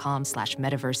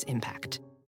meta.com/metaverseimpact.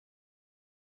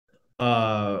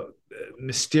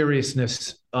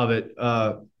 Mysteriousness of it.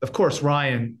 Of course,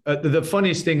 Ryan, the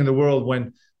funniest thing in the world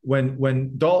when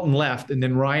Dalton left and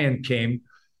then Ryan came,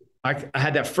 I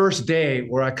had that first day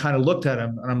where I kind of looked at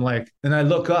him and I'm like, and I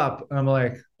look up and I'm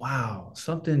like, wow,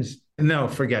 no,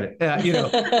 forget it.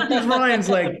 Because Ryan's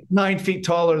like 9 feet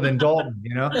taller than Dalton,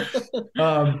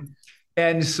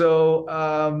 and so,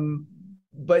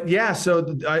 but yeah,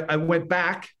 so I went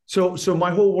back. So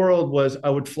my whole world was I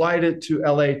would fly to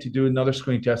LA to do another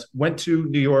screen test, went to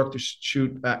New York to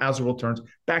shoot As the World Turns,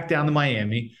 back down to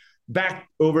Miami, back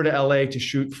over to LA to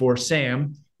shoot for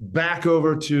Sam, back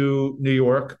over to New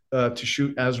York to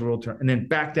shoot As the World Turns, and then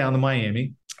back down to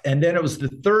Miami. And then it was the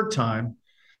third time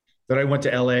that I went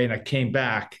to LA and I came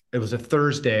back. It was a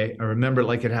Thursday. I remember it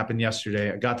like it happened yesterday.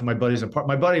 I got to my buddy's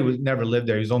apartment. My buddy never lived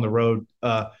there. He was on the road.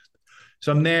 So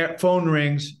I'm there, phone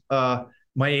rings.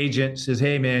 My agent says,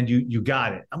 hey, man, you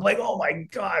got it. I'm like, oh, my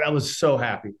God. I was so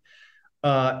happy.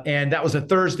 And that was a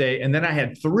Thursday. And then I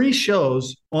had 3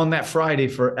 shows on that Friday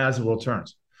for As the World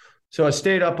Turns. So I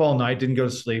stayed up all night, didn't go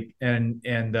to sleep, and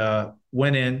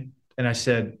went in. And I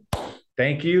said,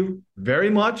 thank you very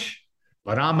much,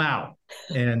 but I'm out.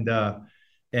 And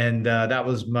that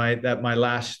was my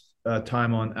last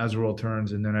time on As the World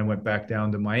Turns. And then I went back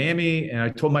down to Miami. And I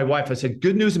told my wife, I said,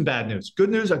 good news and bad news. Good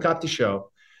news, I got the show.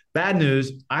 Bad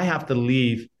news, I have to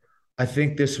leave. I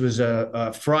think this was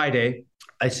a Friday.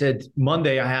 I said,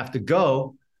 Monday I have to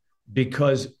go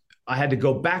because I had to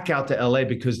go back out to LA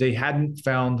because they hadn't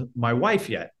found my wife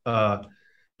yet. So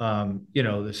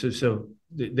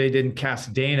they didn't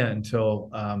cast Dana until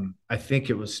I think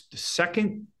it was the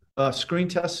second screen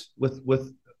test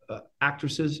with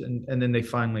actresses, and then they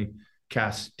finally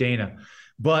cast Dana.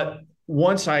 But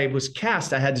once I was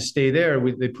cast, I had to stay there.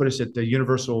 They put us at the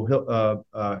Universal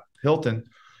Hilton,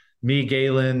 me,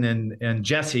 Galen, and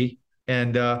Jesse,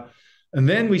 and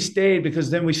then we stayed because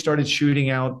then we started shooting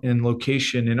out in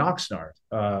location in Oxnard.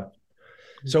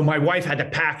 So my wife had to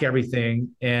pack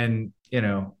everything and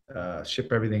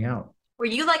ship everything out. Were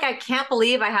you like, I can't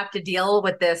believe I have to deal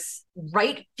with this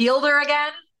right fielder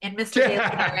again? And Mr.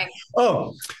 Daly.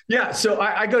 Oh, yeah. So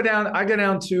I go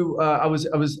down to I was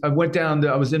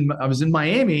in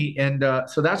Miami, and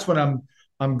so that's when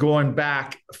I'm going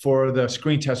back for the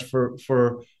screen test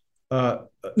for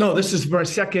no, this is my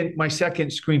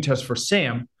second screen test for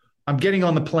Sam. I'm getting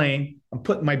on the plane. I'm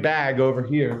putting my bag over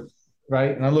here,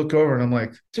 right? And I look over and I'm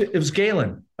like, it was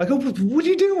Galen. I go, what are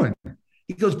you doing?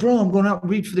 He goes, bro, I'm going out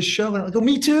and read for the show. And I go,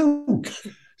 me too.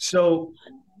 So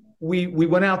we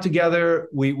went out together.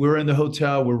 We were in the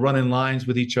hotel. We're running lines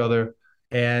with each other.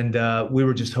 And we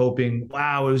were just hoping,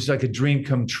 wow, it was like a dream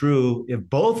come true if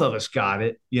both of us got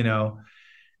it,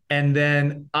 And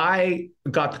then I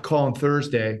got the call on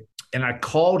Thursday, and I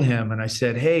called him and I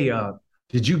said, hey,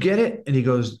 did you get it? And he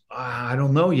goes, I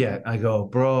don't know yet. I go,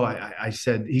 bro, I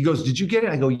said, he goes, did you get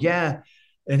it? I go, yeah.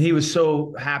 And he was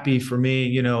so happy for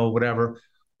me, whatever.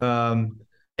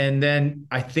 And then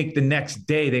I think the next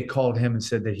day they called him and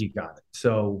said that he got it.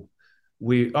 So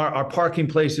our parking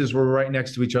places were right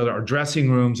next to each other, our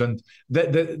dressing rooms, and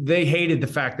they hated the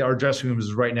fact that our dressing rooms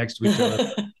was right next to each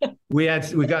other. we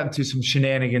got into some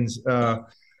shenanigans,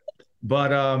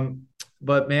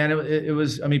 but man, it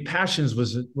was. I mean, Passions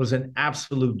was an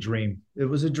absolute dream. It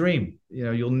was a dream.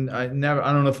 I don't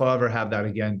know if I'll ever have that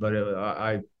again, but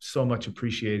I so much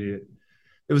appreciated it.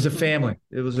 It was a family.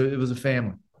 It was a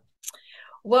family.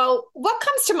 Well, what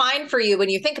comes to mind for you when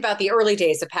you think about the early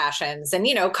days of Passions and,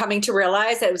 coming to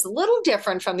realize that it was a little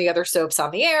different from the other soaps on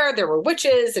the air? There were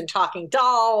witches and talking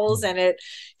dolls, and it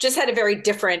just had a very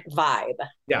different vibe.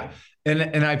 Yeah.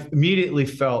 And I immediately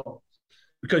felt,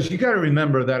 because you got to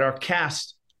remember that our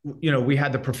cast we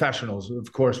had the professionals.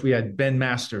 Of course, we had Ben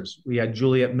Masters, we had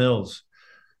Juliet Mills,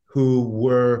 who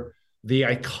were the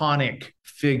iconic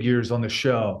figures on the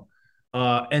show.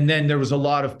 And then there was a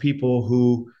lot of people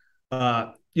who,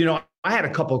 I had a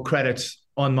couple of credits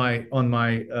on my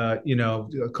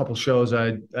a couple shows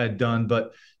I'd done,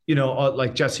 but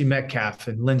like Jesse Metcalf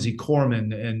and Lindsay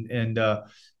Corman and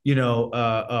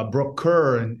Brooke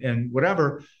Kerr and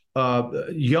whatever,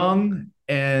 young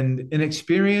and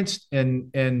inexperienced,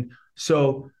 and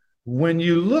so when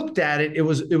you looked at it, it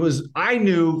was I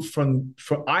knew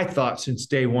I thought since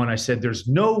day one, I said, there's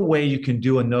no way you can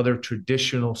do another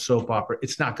traditional soap opera.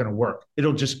 It's not going to work.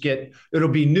 It'll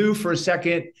be new for a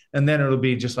second, and then it'll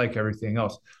be just like everything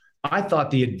else. I thought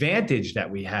the advantage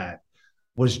that we had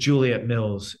was Juliet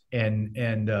Mills and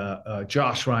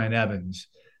Josh Ryan Evans.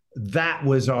 That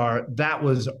was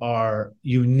our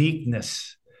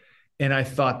uniqueness. And I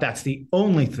thought that's the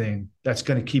only thing that's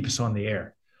going to keep us on the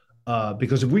air.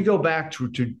 Because if we go back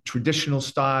to traditional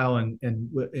style,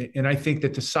 and I think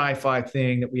that the sci-fi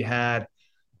thing that we had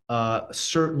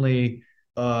certainly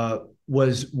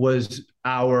was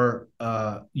our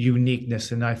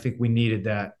uniqueness, and I think we needed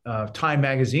that. Time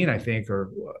Magazine, I think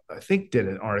did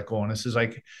an article on this. Is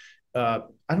like I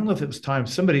don't know if it was Time.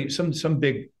 Somebody, some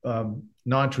big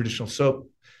non-traditional soap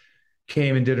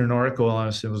came and did an article on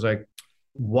us. It was like,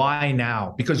 why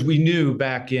now? Because we knew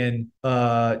back in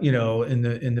in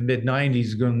the mid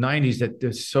 90s, going 90s, that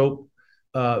the soap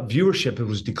viewership, it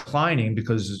was declining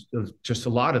because of just a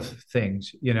lot of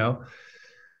things,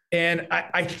 And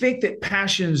I think that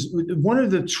Passions, one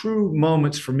of the true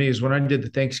moments for me is when I did the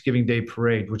Thanksgiving Day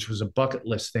Parade, which was a bucket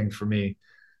list thing for me.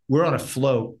 We're on a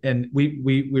float and we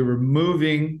were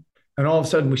moving, and all of a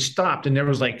sudden we stopped, and there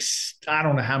was like, I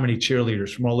don't know how many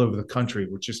cheerleaders from all over the country,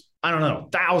 which is, I don't know,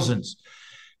 thousands.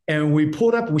 And we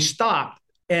pulled up and we stopped,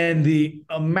 and the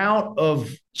amount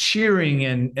of cheering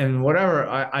and whatever,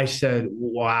 I said,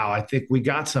 wow, I think we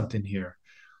got something here.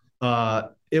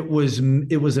 It was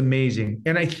amazing.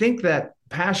 And I think that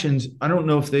Passions, I don't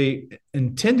know if they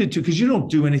intended to, because you don't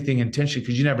do anything intentionally,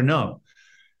 because you never know.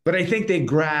 But I think they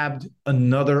grabbed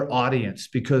another audience,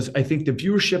 because I think the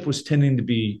viewership was tending to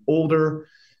be older.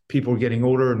 People were getting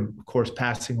older and, of course,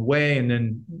 passing away. And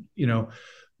then,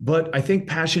 but I think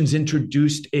Passions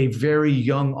introduced a very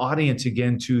young audience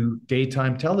again to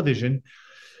daytime television.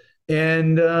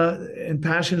 And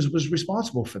Passions was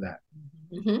responsible for that.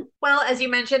 Mm-hmm. Well, as you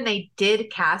mentioned, they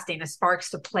did cast Dana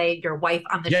Sparks to play your wife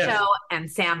on the show, and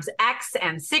Sam's ex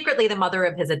and secretly the mother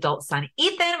of his adult son,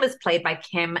 Ethan, was played by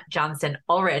Kim Johnson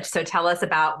Ulrich. So tell us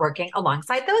about working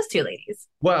alongside those two ladies.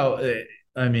 Well,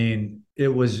 I mean, it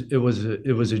was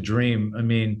a dream. I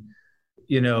mean,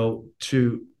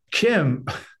 to Kim,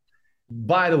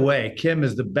 by the way, Kim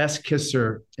is the best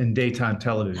kisser in daytime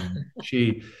television.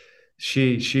 She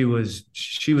was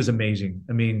amazing.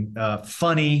 I mean,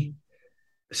 funny,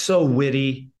 so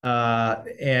witty,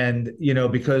 and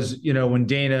because when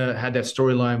Dana had that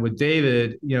storyline with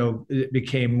David, it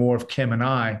became more of Kim and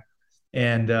I,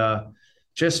 and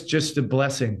just a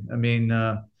blessing. I mean,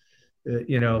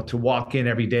 to walk in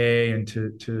every day and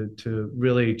to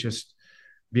really just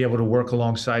be able to work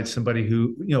alongside somebody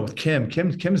who, with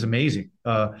Kim's amazing.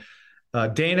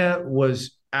 Dana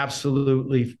was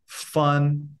absolutely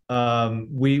fun.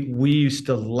 We used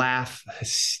to laugh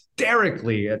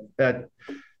hysterically at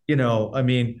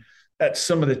at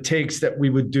some of the takes that we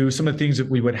would do, some of the things that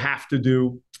we would have to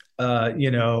do,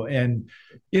 and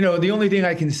the only thing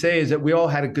I can say is that we all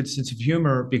had a good sense of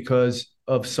humor because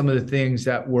of some of the things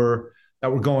that were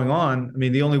going on. I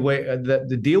mean, the only way that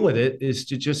to deal with it is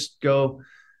to just go,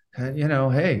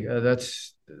 hey,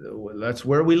 that's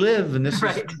where we live, and this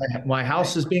right. is my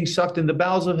house is being sucked in the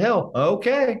bowels of hell.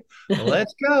 Okay,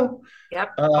 let's go.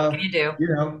 Yep. What can you do?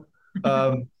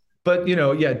 But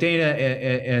Dana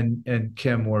and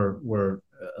Kim were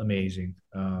amazing.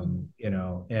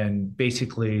 And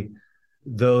basically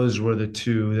those were the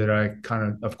two that I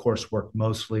kind of course, worked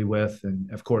mostly with,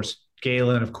 and of course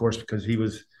Galen, of course, because he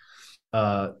was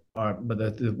I don't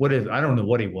know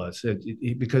what he was,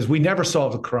 because we never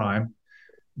solved a crime,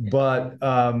 but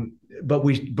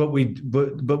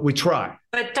we tried.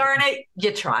 But darn it,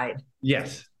 you tried.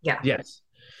 Yes. Yeah. Yes.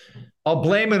 I'll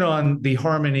blame it on the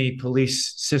Harmony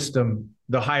police system,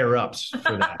 the higher ups,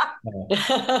 for that.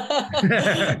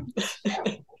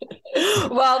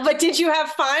 Well, but did you have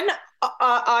fun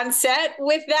on set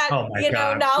with that,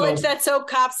 knowledge that soap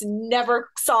cops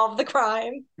never solve the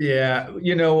crime? Yeah.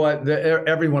 You know what?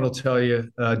 Everyone will tell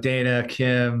you, Dana,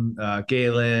 Kim,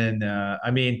 Galen. I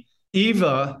mean,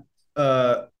 Eva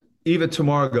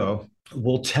Tamargo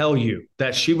will tell you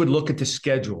that she would look at the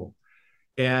schedule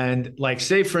And like,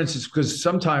 say, for instance, because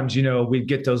sometimes, we'd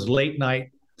get those late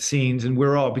night scenes and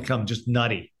we're all become just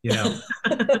nutty,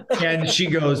 And she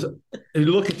goes,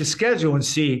 look at the schedule and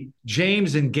see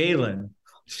James and Galen.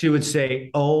 She would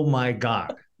say, oh my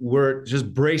God, we're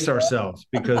just brace ourselves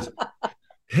because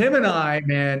him and I,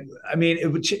 man, I mean, it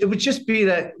would just be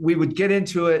that we would get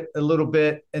into it a little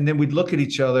bit and then we'd look at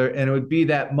each other and it would be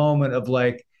that moment of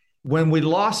like, when we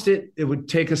lost it, it would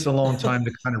take us a long time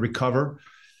to kind of recover.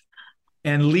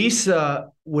 And Lisa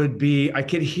would be, I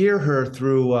could hear her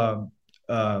through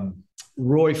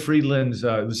Roy Friedland's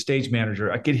the stage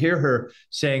manager. I could hear her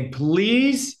saying,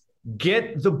 please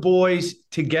get the boys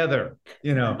together,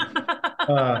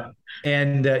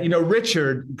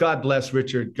 Richard, God bless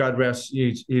Richard, God rest,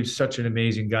 he's such an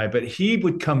amazing guy, but he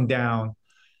would come down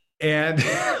and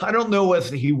I don't know if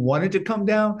he wanted to come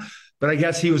down, but I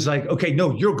guess he was like, okay,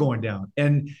 no, you're going down,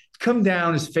 and come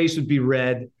down, his face would be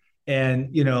red. And,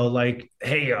 like,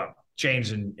 hey,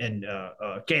 James and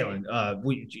Galen,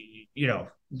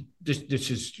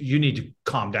 this is, you need to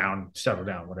calm down, settle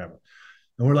down, whatever.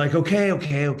 And we're like, okay,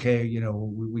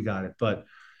 we got it. But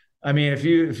I mean,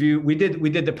 we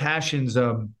did the Passions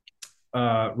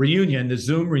reunion, the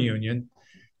Zoom reunion.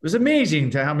 It was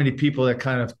amazing to how many people that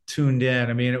kind of tuned in.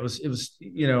 I mean, it was,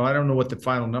 I don't know what the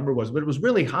final number was, but it was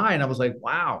really high. And I was like,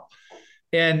 wow.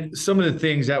 And some of the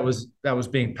things that was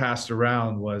being passed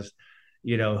around was,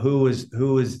 who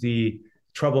was the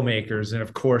troublemakers, and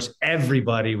of course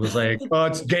everybody was like, "Oh,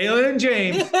 it's Galen and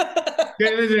James,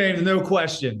 Galen and James, no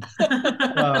question."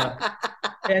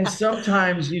 And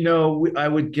sometimes, I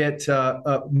would get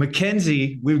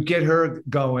Mackenzie. We would get her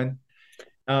going,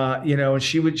 and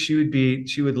she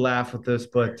would laugh with us.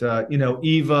 But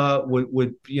Eva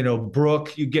would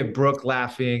Brooke. You get Brooke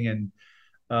laughing, and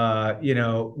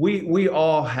we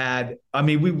all had, I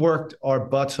mean, we worked our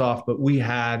butts off, but we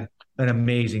had an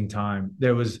amazing time.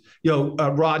 There was,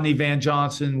 Rodney Van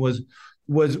Johnson was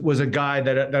a guy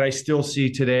that I still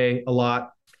see today a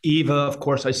lot. Eva, of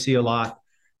course, I see a lot.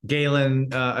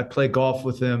 Galen, I play golf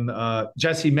with him.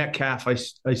 Jesse Metcalf,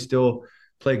 I still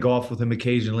play golf with him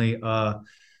occasionally. So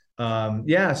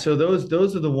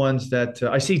those are the ones that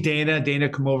I see. Dana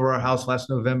come over our house last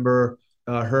November.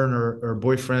 Her and her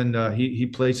boyfriend, he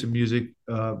played some music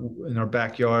in our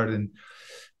backyard, and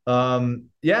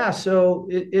so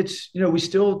it's we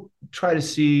still try to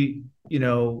see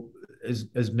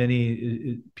as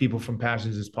many people from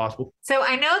Passions as possible. So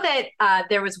I know that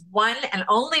there was one and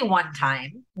only one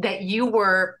time that you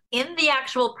were in the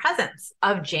actual presence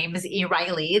of James E.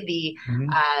 Riley, the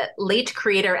late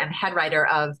creator and head writer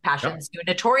of Passions, who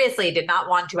notoriously did not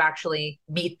want to actually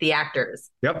meet the actors.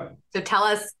 Yep. So tell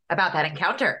us about that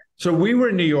encounter. So we were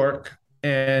in New York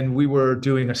and we were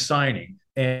doing a signing,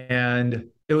 and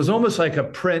it was almost like a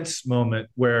Prince moment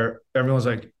where everyone's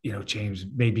like, James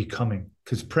may be coming,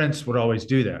 because Prince would always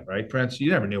do that, right? Prince,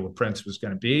 you never knew what Prince was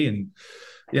going to be. And,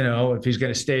 if he's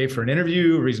going to stay for an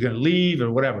interview or he's going to leave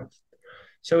or whatever.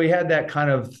 So he had that kind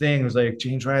of thing. It was like,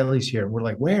 James Riley's here. And we're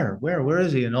like, where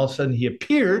is he? And all of a sudden he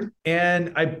appeared.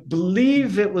 And I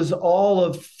believe it was all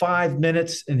of 5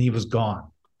 minutes and he was gone.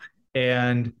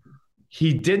 And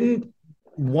he didn't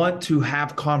want to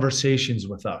have conversations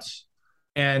with us.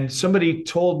 And somebody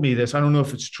told me this. I don't know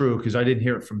if it's true because I didn't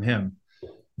hear it from him.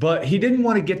 But he didn't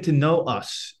want to get to know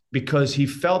us because he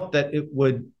felt that it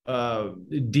would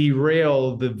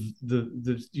derail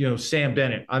the Sam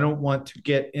Bennett. I don't want to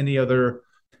get any other.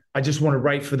 I just want to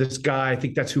write for this guy. I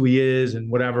think that's who he is and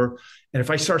whatever. And if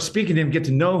I start speaking to him, get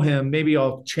to know him, maybe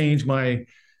I'll change my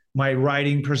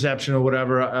writing perception or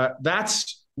whatever.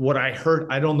 That's what I heard.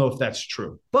 I don't know if that's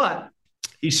true, but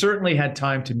he certainly had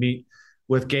time to meet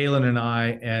with Galen and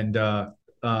I and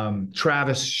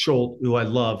Travis Schultz, who I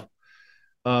love.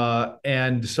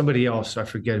 And somebody else, I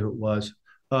forget who it was,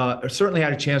 certainly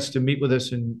had a chance to meet with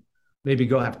us and maybe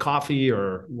go have coffee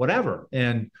or whatever,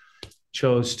 and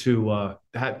chose to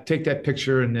take that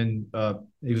picture, and then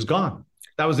he was gone.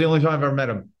 That was the only time I've ever met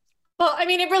him. Well, I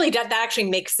mean, it really does. That actually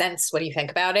makes sense when you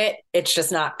think about it. It's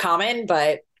just not common,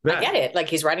 but I get it. Like,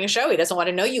 he's writing a show. He doesn't want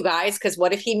to know you guys, because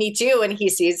what if he meets you and he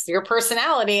sees your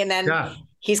personality, and then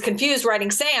he's confused writing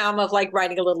Sam of like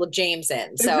writing a little James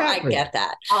in. So exactly. I get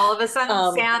that. All of a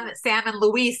sudden, Sam and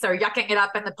Luis are yucking it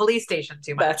up in the police station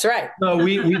too much. That's right. No,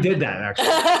 we did that actually.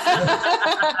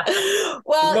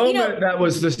 Well, the moment that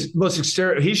was the most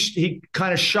exterior. He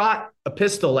kind of shot a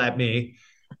pistol at me,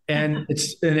 and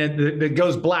it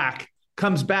goes black.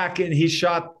 Comes back and he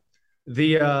shot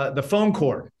the phone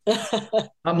cord.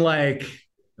 I'm like,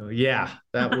 Yeah,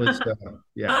 that was,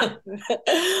 yeah.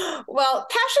 Well,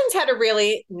 Passions had a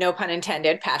really, no pun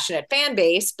intended, passionate fan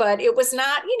base, but it was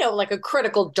not, like a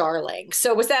critical darling.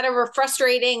 So was that ever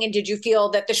frustrating? And did you feel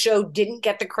that the show didn't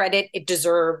get the credit it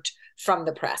deserved from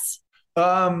the press?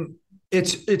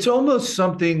 It's almost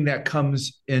something that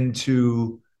comes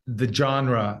into the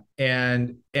genre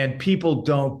and people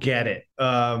don't get it.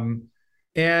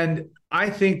 And I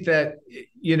think that,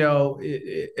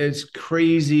 as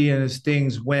crazy and as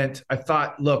things went, I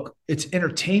thought, look, it's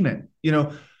entertainment.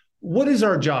 What is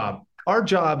our job? Our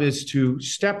job is to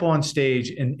step on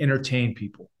stage and entertain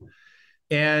people.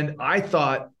 And I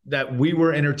thought that we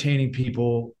were entertaining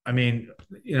people. I mean,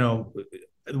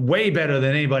 way better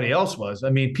than anybody else was. I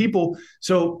mean, people.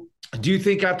 So do you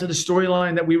think after the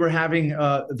storyline that we were having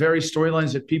various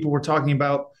storylines that people were talking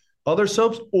about other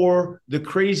soaps, or the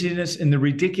craziness and the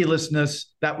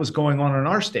ridiculousness that was going on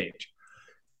our stage?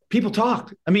 People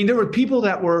talked. I mean, there were people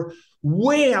that were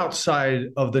way outside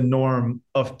of the norm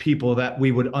of people that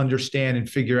we would understand and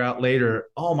figure out later.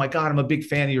 Oh my God, I'm a big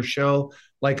fan of your show.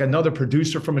 Like another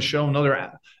producer from a show,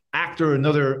 another actor,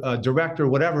 another director,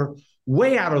 whatever,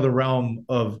 way out of the realm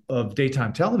of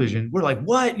daytime television. We're like,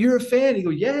 what? You're a fan? You go,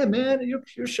 yeah, man,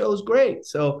 your show is great.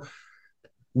 So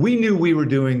we knew we were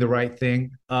doing the right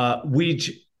thing.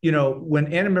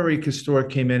 When Anna Marie Castor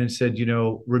came in and said,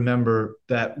 remember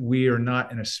that we are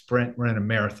not in a sprint, we're in a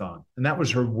marathon. And that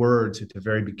was her words at the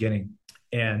very beginning.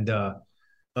 And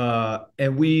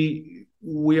we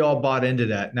all bought into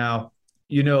that. Now,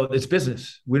 it's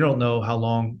business. We don't know how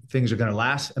long things are going to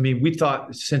last. I mean, we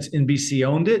thought since NBC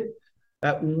owned it,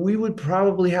 that we would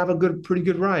probably have a pretty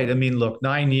good ride. I mean, look,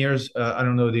 9 years, I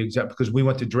don't know the exact, because we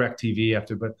went to DirecTV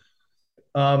after, but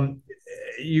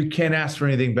you can't ask for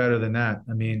anything better than that.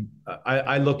 I mean,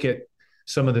 I look at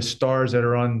some of the stars that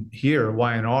are on here,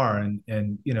 YNR,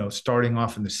 and starting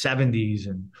off in the 70s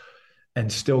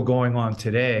and still going on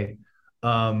today.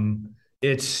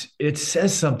 It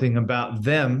says something about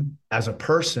them as a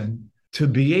person to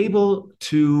be able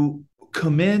to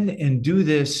come in and do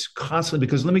this constantly.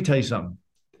 Because let me tell you something,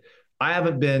 I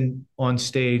haven't been on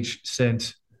stage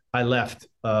since I left,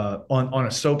 on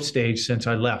a soap stage since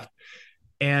I left.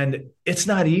 And it's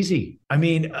not easy. I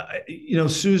mean,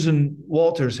 Susan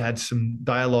Walters had some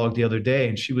dialogue the other day,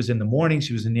 and she was in the morning,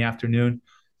 she was in the afternoon,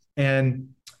 and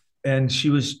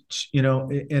she was,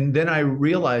 and then I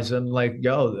realized, I'm like,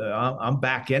 I'm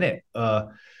back in it.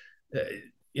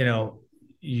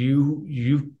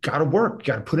 You got to work,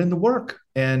 got to put in the work,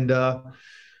 and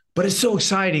but it's so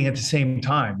exciting at the same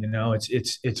time.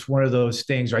 It's one of those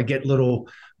things where I get little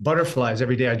butterflies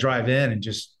every day I drive in, and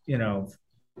just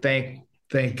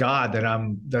thank God that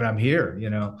I'm here,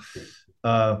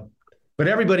 but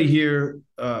everybody here,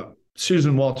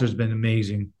 Susan Walters has been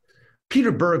amazing.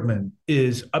 Peter Bergman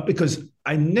is up, because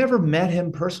I never met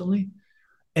him personally.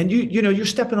 And you're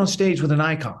stepping on stage with an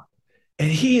icon,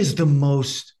 and he is the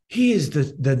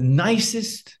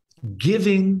nicest,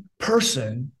 giving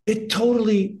person. It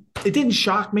didn't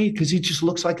shock me because he just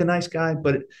looks like a nice guy,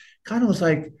 but it kind of was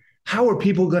like, how are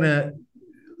people going to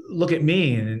look at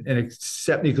me and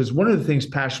accept me? Because one of the things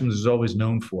Passions is always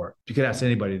known for, you could ask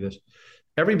anybody this,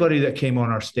 everybody that came on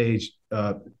our stage,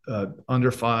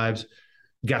 under fives,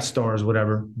 guest stars,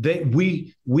 whatever,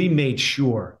 we made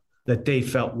sure that they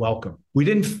felt welcome. We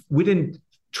didn't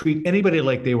treat anybody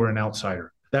like they were an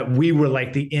outsider, that we were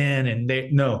like the in, and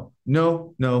no.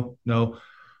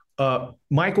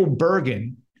 Michael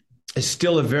Bergen is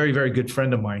still a very, very good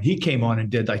friend of mine. He came on and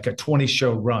did like a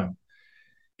 20-show run.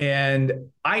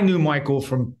 And I knew Michael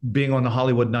from being on the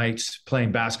Hollywood Knights,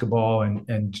 playing basketball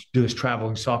and do his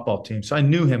traveling softball team. So I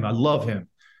knew him. I love him.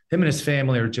 Him and his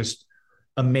family are just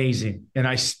amazing. And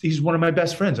he's one of my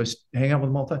best friends. I hang out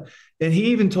with him all the time. And he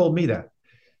even told me that.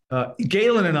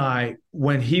 Galen and I,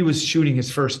 when he was shooting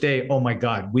his first day, oh my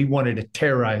God, we wanted to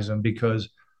terrorize him because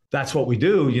that's what we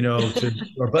do, to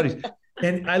our buddies.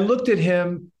 And I looked at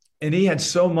him, and he had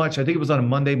so much. I think it was on a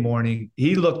Monday morning.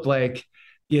 He looked like,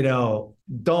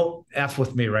 don't F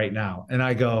with me right now. And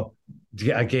I go,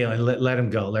 Galen, let him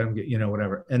go, let him get,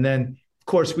 whatever. And then, of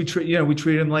course, we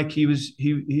treated him like he was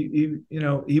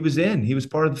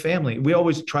part of the family. We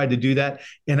always tried to do that.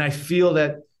 And I feel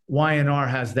that YNR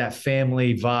has that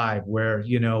family vibe where,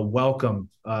 welcome,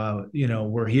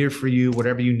 we're here for you,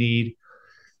 whatever you need.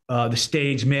 The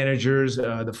stage managers,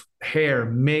 the hair,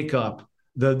 makeup,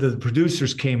 the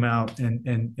producers came out and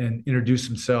introduced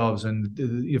themselves, and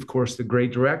of course the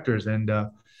great directors. And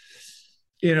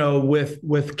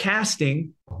with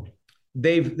casting,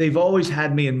 they've always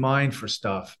had me in mind for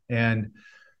stuff, and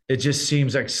it just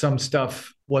seems like some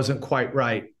stuff wasn't quite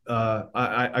right.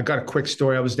 I got a quick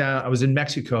story. I was in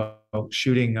Mexico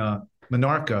shooting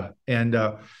Monarca, and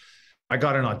I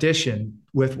got an audition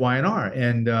with Y&R.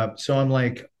 And so I'm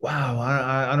like, wow,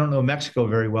 I don't know Mexico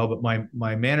very well, but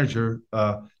my manager,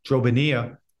 Joe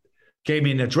Bonilla, gave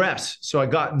me an address. So I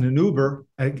got in an Uber,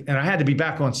 and I had to be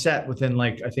back on set within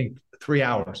like, I think 3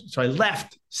 hours. So I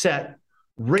left set,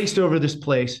 raced over this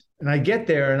place, and I get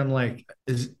there and I'm like,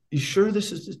 you sure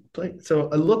this is this place? So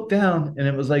I looked down and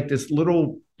it was like this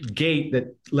little gate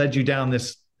that led you down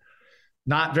this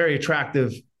not very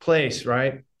attractive place,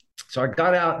 right? So I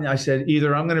got out and I said,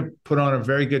 either I'm going to put on a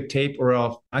very good tape or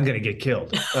else I'm going to get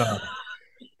killed.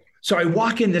 So I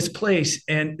walk in this place,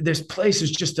 and this place is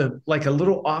just like a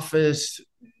little office,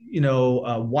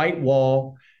 a white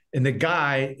wall. And the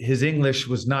guy, his English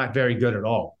was not very good at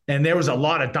all. And there was a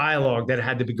lot of dialogue that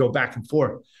had to go back and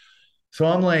forth. So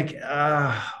I'm like,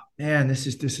 man, this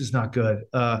is not good.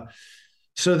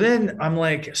 So then I'm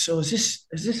like, so is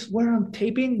this where I'm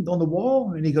taping on the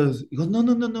wall? And he goes, no,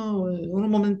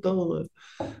 un momento.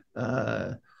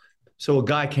 So a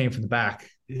guy came from the back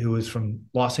who was from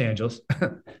Los Angeles,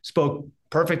 spoke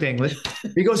perfect English.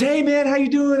 He goes, hey man, how you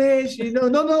doing? Hey, no,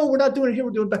 we're not doing it here.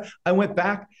 We're doing it back. I went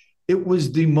back. It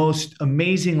was the most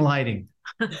amazing lighting.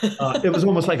 It was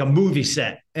almost like a movie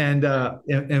set. And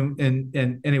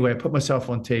anyway, I put myself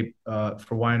on tape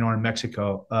for Y&R in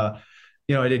Mexico.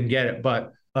 I didn't get it,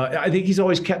 but I think he's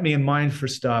always kept me in mind for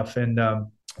stuff. And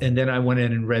then I went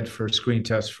in and read for screen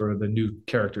test for the new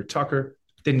character Tucker.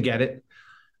 Didn't get it.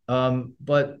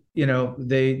 But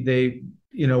they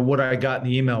what I got in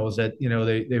the email was that,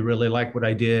 they really liked what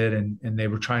I did, and they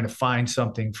were trying to find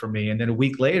something for me. And then a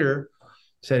week later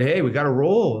said, hey, we got a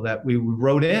role that we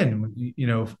wrote in,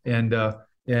 and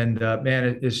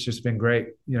man, it's just been great,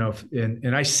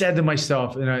 and I said to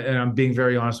myself, and I'm being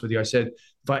very honest with you, I said,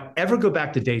 if I ever go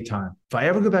back to daytime,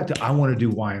 I want to do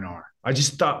Y&R. I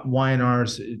just thought Y&R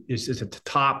is at the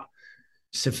top,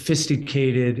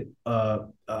 sophisticated,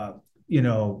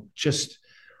 just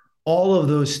all of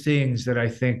those things that I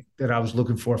think that I was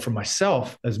looking for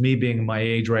myself as me being my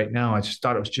age right now. I just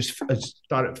thought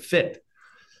it fit.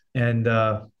 And,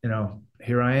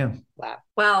 here I am. Wow.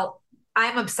 Well,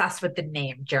 I'm obsessed with the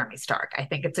name Jeremy Stark. I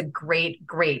think it's a great,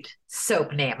 great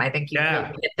soap name. I think you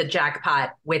really hit the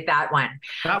jackpot with that one.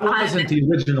 That wasn't the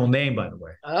original name, by the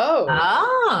way.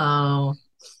 Oh.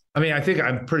 I mean,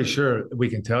 I'm pretty sure we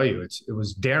can tell you it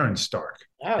was Darren Stark.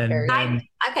 Oh, very good.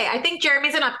 Okay, I think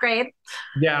Jeremy's an upgrade.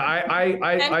 Yeah,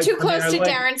 I'm too close to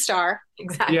Darren Starr.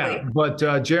 Exactly. Yeah,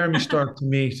 but Jeremy Stark, to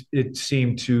me, it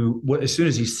seemed to, as soon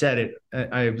as he said it,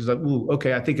 I was like, ooh,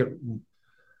 okay, I think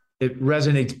it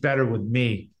resonates better with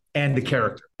me and the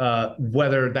character.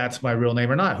 Whether that's my real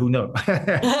name or not, who knows?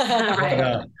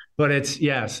 But it's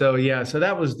so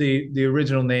that was the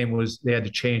original name. Was they had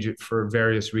to change it for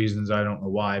various reasons. I don't know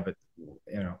why, but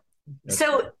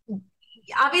So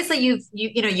obviously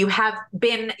you have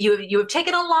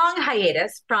taken a long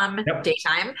hiatus from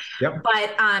daytime. Yep.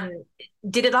 But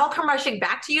did it all come rushing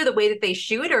back to you the way that they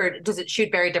shoot, or does it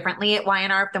shoot very differently at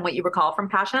Y&R than what you recall from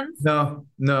Passions? No,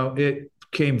 it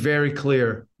came very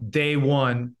clear day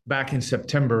one back in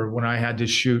September when I had to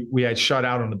shoot. We had shot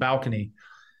out on the balcony.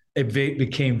 It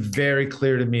became very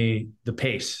clear to me the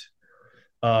pace.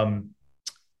 And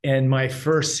my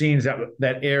first scenes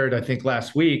that aired, I think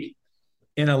last week,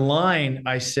 in a line,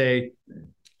 I say,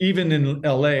 even in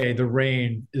LA, the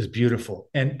rain is beautiful.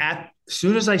 And as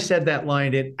soon as I said that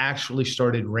line, it actually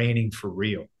started raining for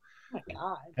real. Oh my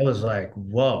God. I was like,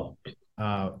 whoa,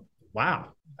 wow.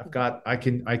 I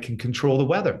can control the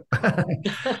weather.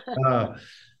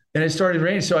 And it started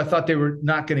raining. So I thought they were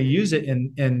not going to use it.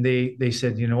 And they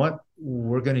said, you know what,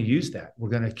 we're going to use that. We're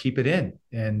going to keep it in.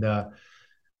 And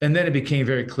then it became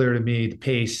very clear to me, the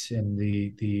pace and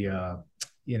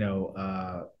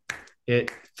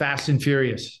it Fast and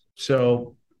Furious.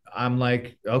 So I'm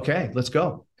like, okay, let's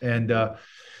go. And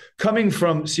coming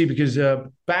from, because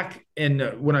back in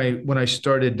when I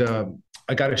started,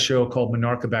 I got a show called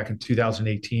Monarca back in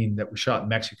 2018 that was shot in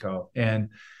Mexico. And,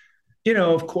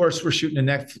 of course, we're shooting a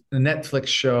Netflix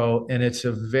show, and it's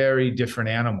a very different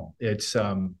animal. It's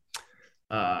Rene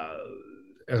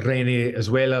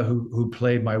Azuela, who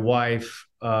played my wife,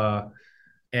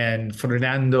 and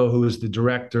Fernando, who is the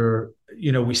director.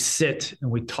 We sit and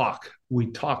we talk.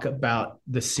 We talk about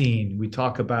the scene. We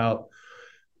talk about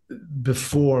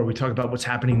before. We talk about what's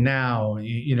happening now.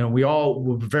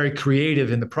 We're very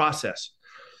creative in the process.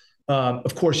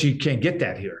 Of course, you can't get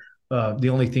that here. The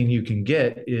only thing you can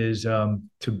get is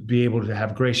to be able to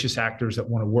have gracious actors that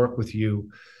want to work with you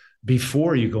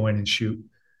before you go in and shoot,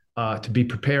 to be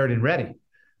prepared and ready.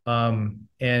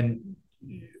 And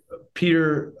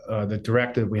Peter, the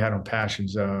director that we had on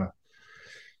Passions,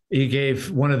 he gave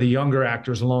one of the younger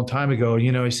actors a long time ago,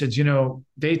 he said,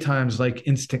 daytime's like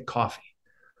instant coffee.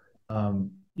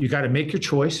 You got to make your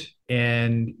choice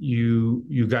and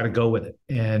you got to go with it.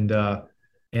 And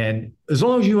as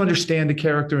long as you understand the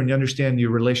character and you understand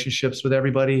your relationships with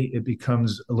everybody, it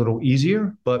becomes a little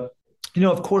easier. But,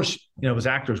 of course, as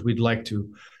actors, we'd like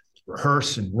to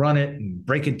rehearse and run it and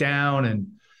break it down. And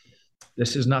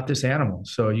this is not this animal.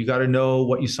 So you got to know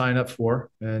what you sign up for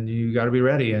and you got to be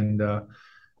ready. And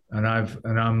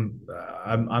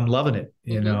I'm loving it.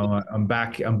 I'm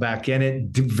back in it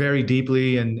very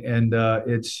deeply. And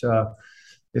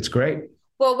it's great.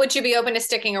 Well, would you be open to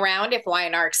sticking around if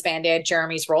Y&R expanded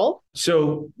Jeremy's role?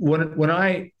 So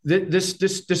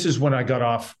this is when I got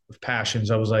off of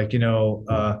Passions. I was like,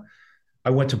 I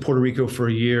went to Puerto Rico for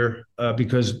a year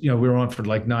because, we were on for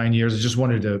like 9 years. I just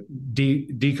wanted to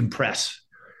decompress.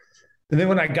 And then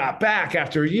when I got back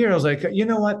after a year, I was like, you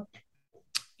know what?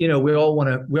 We all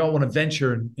want to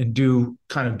venture and do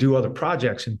other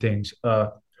projects and things.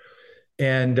 But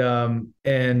you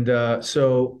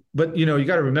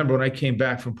got to remember when I came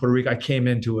back from Puerto Rico, I came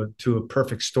into a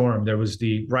perfect storm. There was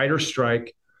the writer's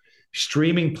strike,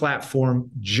 streaming platform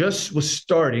just was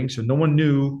starting. So no one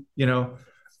knew,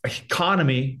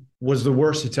 economy was the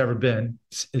worst it's ever been.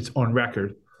 It's on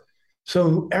record.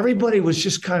 So everybody was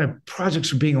just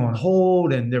projects were being on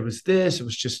hold and there was this, it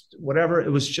was just whatever. It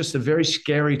was just a very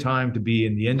scary time to be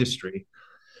in the industry.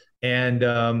 It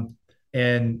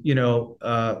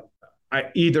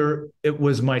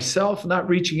was myself not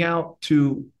reaching out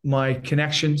to my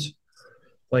connections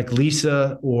like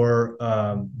Lisa or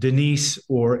Denise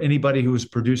or anybody who was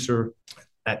producer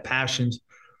at Passions.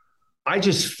 I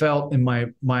just felt in my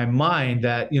mind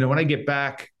that, when I get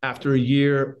back after a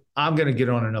year, I'm going to get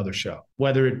on another show,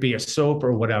 whether it be a soap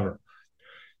or whatever.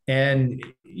 And,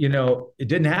 it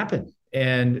didn't happen.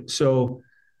 And so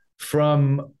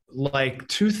from like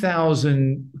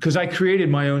 2000, because I created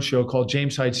my own show called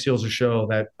James Hyde Steals a Show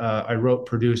that I wrote,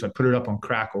 produced, I put it up on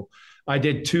Crackle. I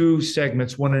did 2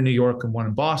 segments, one in New York and one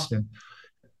in Boston.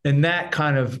 And that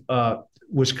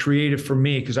was creative for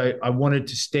me because I wanted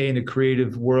to stay in the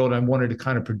creative world. I wanted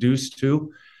to produce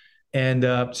too. And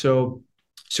so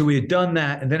we had done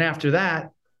that. And then after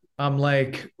that, I'm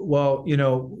like, well,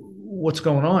 what's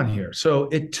going on here? So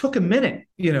it took a minute,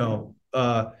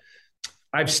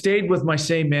 I've stayed with my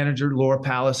same manager, Laura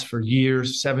Palace, for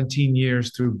years, 17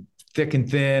 years, through thick and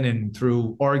thin and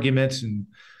through arguments and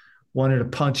wanted to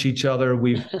punch each other.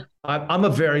 I'm a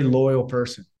very loyal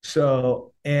person.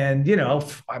 So, and,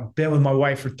 I've been with my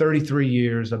wife for 33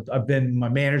 years. I've been my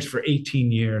manager for 18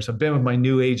 years. I've been with my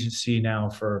new agency now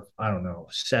for,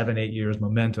 7, 8 years,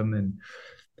 Momentum. And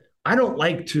I don't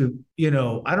like to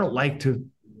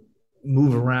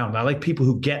move around. I like people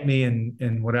who get me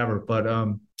and whatever. But,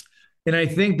 and I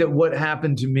think that what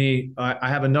happened to me, I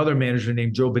have another manager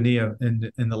named Joe Bonilla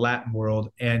in the Latin world,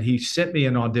 and he sent me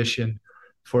an audition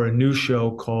for a new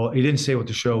show he didn't say what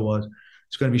the show was.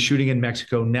 It's going to be shooting in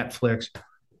Mexico, Netflix.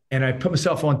 And I put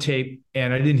myself on tape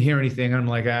and I didn't hear anything. I'm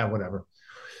like, whatever.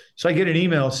 So I get an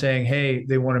email saying, hey,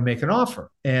 they want to make an offer.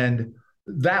 And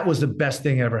that was the best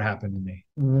thing ever happened to me.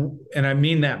 And I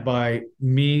mean that by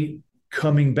me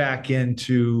coming back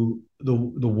into the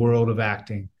world of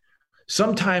acting.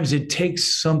 Sometimes it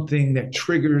takes something that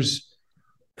triggers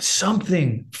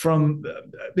something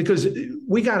because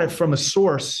we got it from a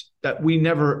source that we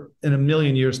never in a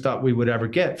million years thought we would ever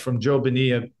get, from Joe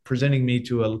Bonilla presenting me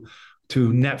to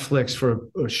Netflix for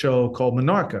a show called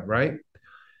Monarca, right?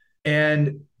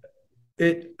 And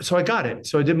so I got it.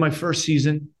 So I did my first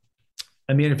season.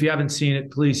 I mean, if you haven't seen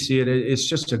it, please see it. It's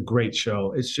just a great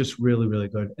show. It's just really, really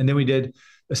good. And then we did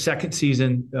a second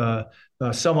season.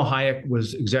 Selma Hayek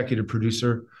was executive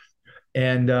producer.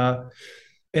 And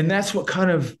that's what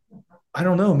I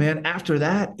don't know, man. After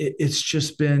that, it's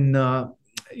just been,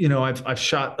 I've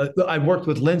shot, I worked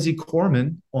with Lindsay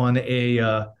Corman on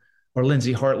or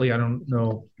Lindsay Hartley. I don't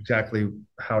know exactly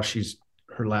how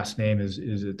her last name is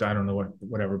it, I don't know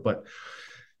whatever, but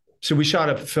so we shot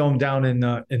a film down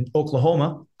in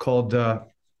Oklahoma called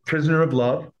Prisoner of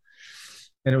Love.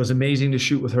 And it was amazing to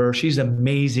shoot with her. She's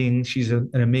amazing. She's an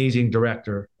amazing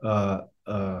director.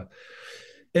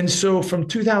 And so from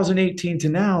 2018 to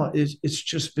now, it's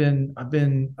just been I've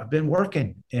been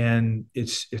working, and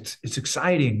it's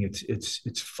exciting.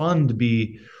 It's fun to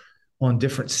be on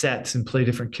different sets and play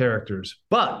different characters.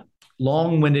 But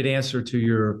long-winded answer to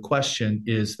your question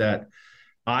is that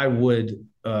I would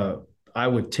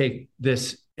take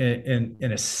this in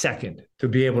a second to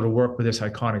be able to work with this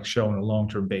iconic show on a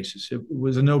long-term basis. It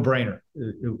was a no-brainer.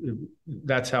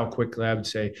 That's how quickly I would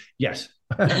say yes.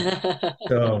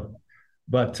 So.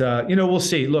 But, we'll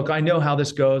see. Look, I know how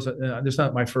this goes. This is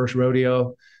not my first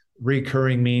rodeo.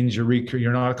 Recurring means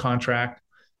you're not a contract.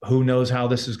 Who knows how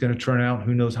this is going to turn out?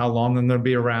 Who knows how long I'm going to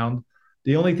be around?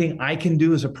 The only thing I can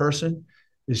do as a person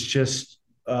is just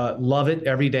love it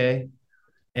every day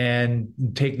and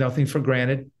take nothing for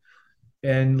granted.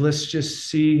 And let's just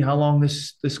see how long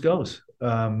this goes.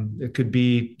 It could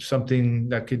be something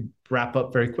that could wrap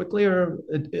up very quickly, or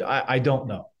I don't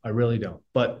know. I really don't.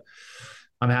 But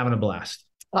I'm having a blast.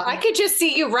 Well, I could just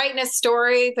see you writing a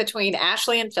story between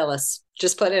Ashley and Phyllis.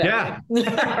 Just put it out.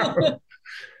 Yeah.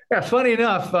 Yeah. Funny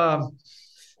enough,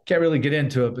 can't really get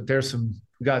into it, but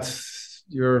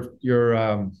your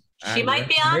she might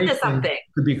be onto something.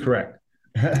 Could be correct.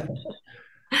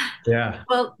 Yeah.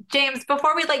 Well, James,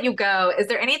 before we let you go, is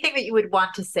there anything that you would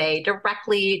want to say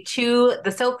directly to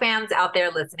the soap fans out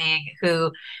there listening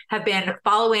who have been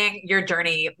following your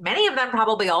journey, many of them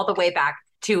probably all the way back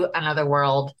to Another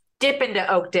World, dip into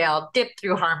Oakdale, dip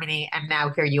through Harmony, and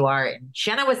now here you are in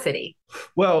Genoa City?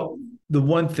 Well, the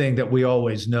one thing that we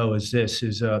always know is there's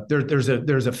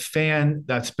a fan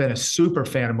that's been a super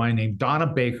fan of mine named Donna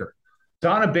Baker.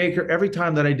 Donna Baker, every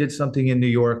time that I did something in New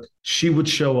York, she would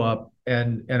show up.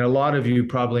 And a lot of you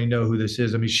probably know who this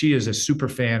is. I mean, she is a super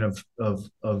fan of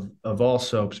all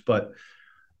soaps. But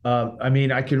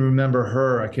I can remember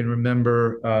her. I can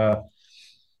remember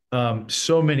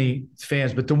so many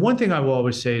fans. But the one thing I will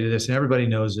always say to this, and everybody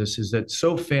knows this, is that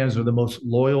soap fans are the most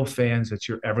loyal fans that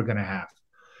you're ever going to have.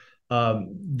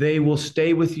 They will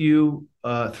stay with you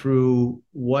through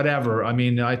whatever. I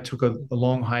mean, I took a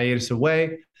long hiatus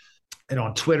away. And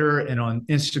on Twitter and on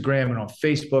Instagram and on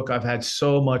Facebook, I've had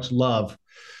so much love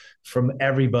from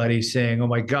everybody saying, oh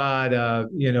my God,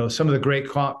 some of the great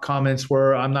comments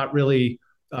were, I'm not really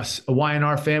a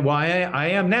YNR fan. Well, I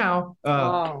am now.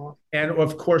 And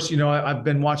of course, I've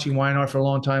been watching YNR for a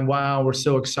long time. Wow, we're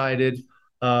so excited.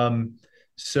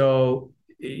 So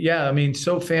yeah, I mean,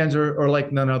 soap fans are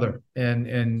like none other.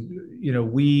 And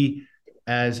we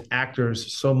as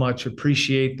actors so much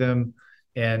appreciate them.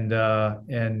 And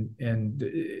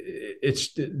it's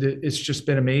just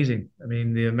been amazing. I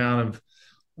mean, the amount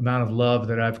of love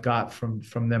that I've got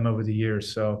from them over the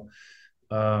years. So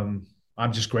I'm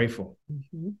just grateful.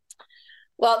 Mm-hmm.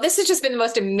 Well, this has just been the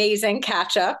most amazing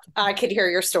catch up. I could hear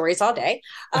your stories all day.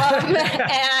 But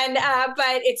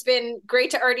it's been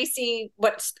great to already see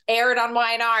what's aired on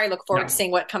YNR. I look forward to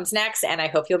seeing what comes next. And I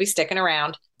hope you'll be sticking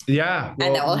around. Yeah.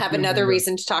 And then we'll have another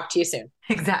reason to talk to you soon.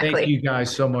 Exactly. Thank you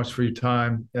guys so much for your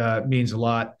time. It means a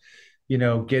lot,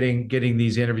 getting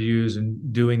these interviews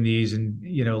and doing these and,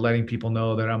 letting people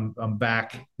know that I'm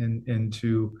back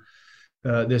into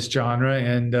this genre.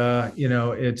 And,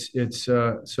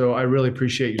 so I really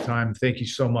appreciate your time. Thank you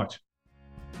so much.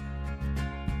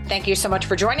 Thank you so much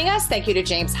for joining us. Thank you to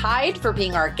James Hyde for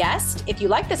being our guest. If you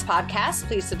like this podcast,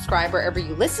 please subscribe wherever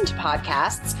you listen to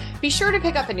podcasts. Be sure to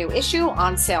pick up a new issue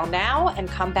on sale now and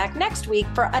come back next week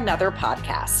for another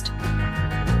podcast.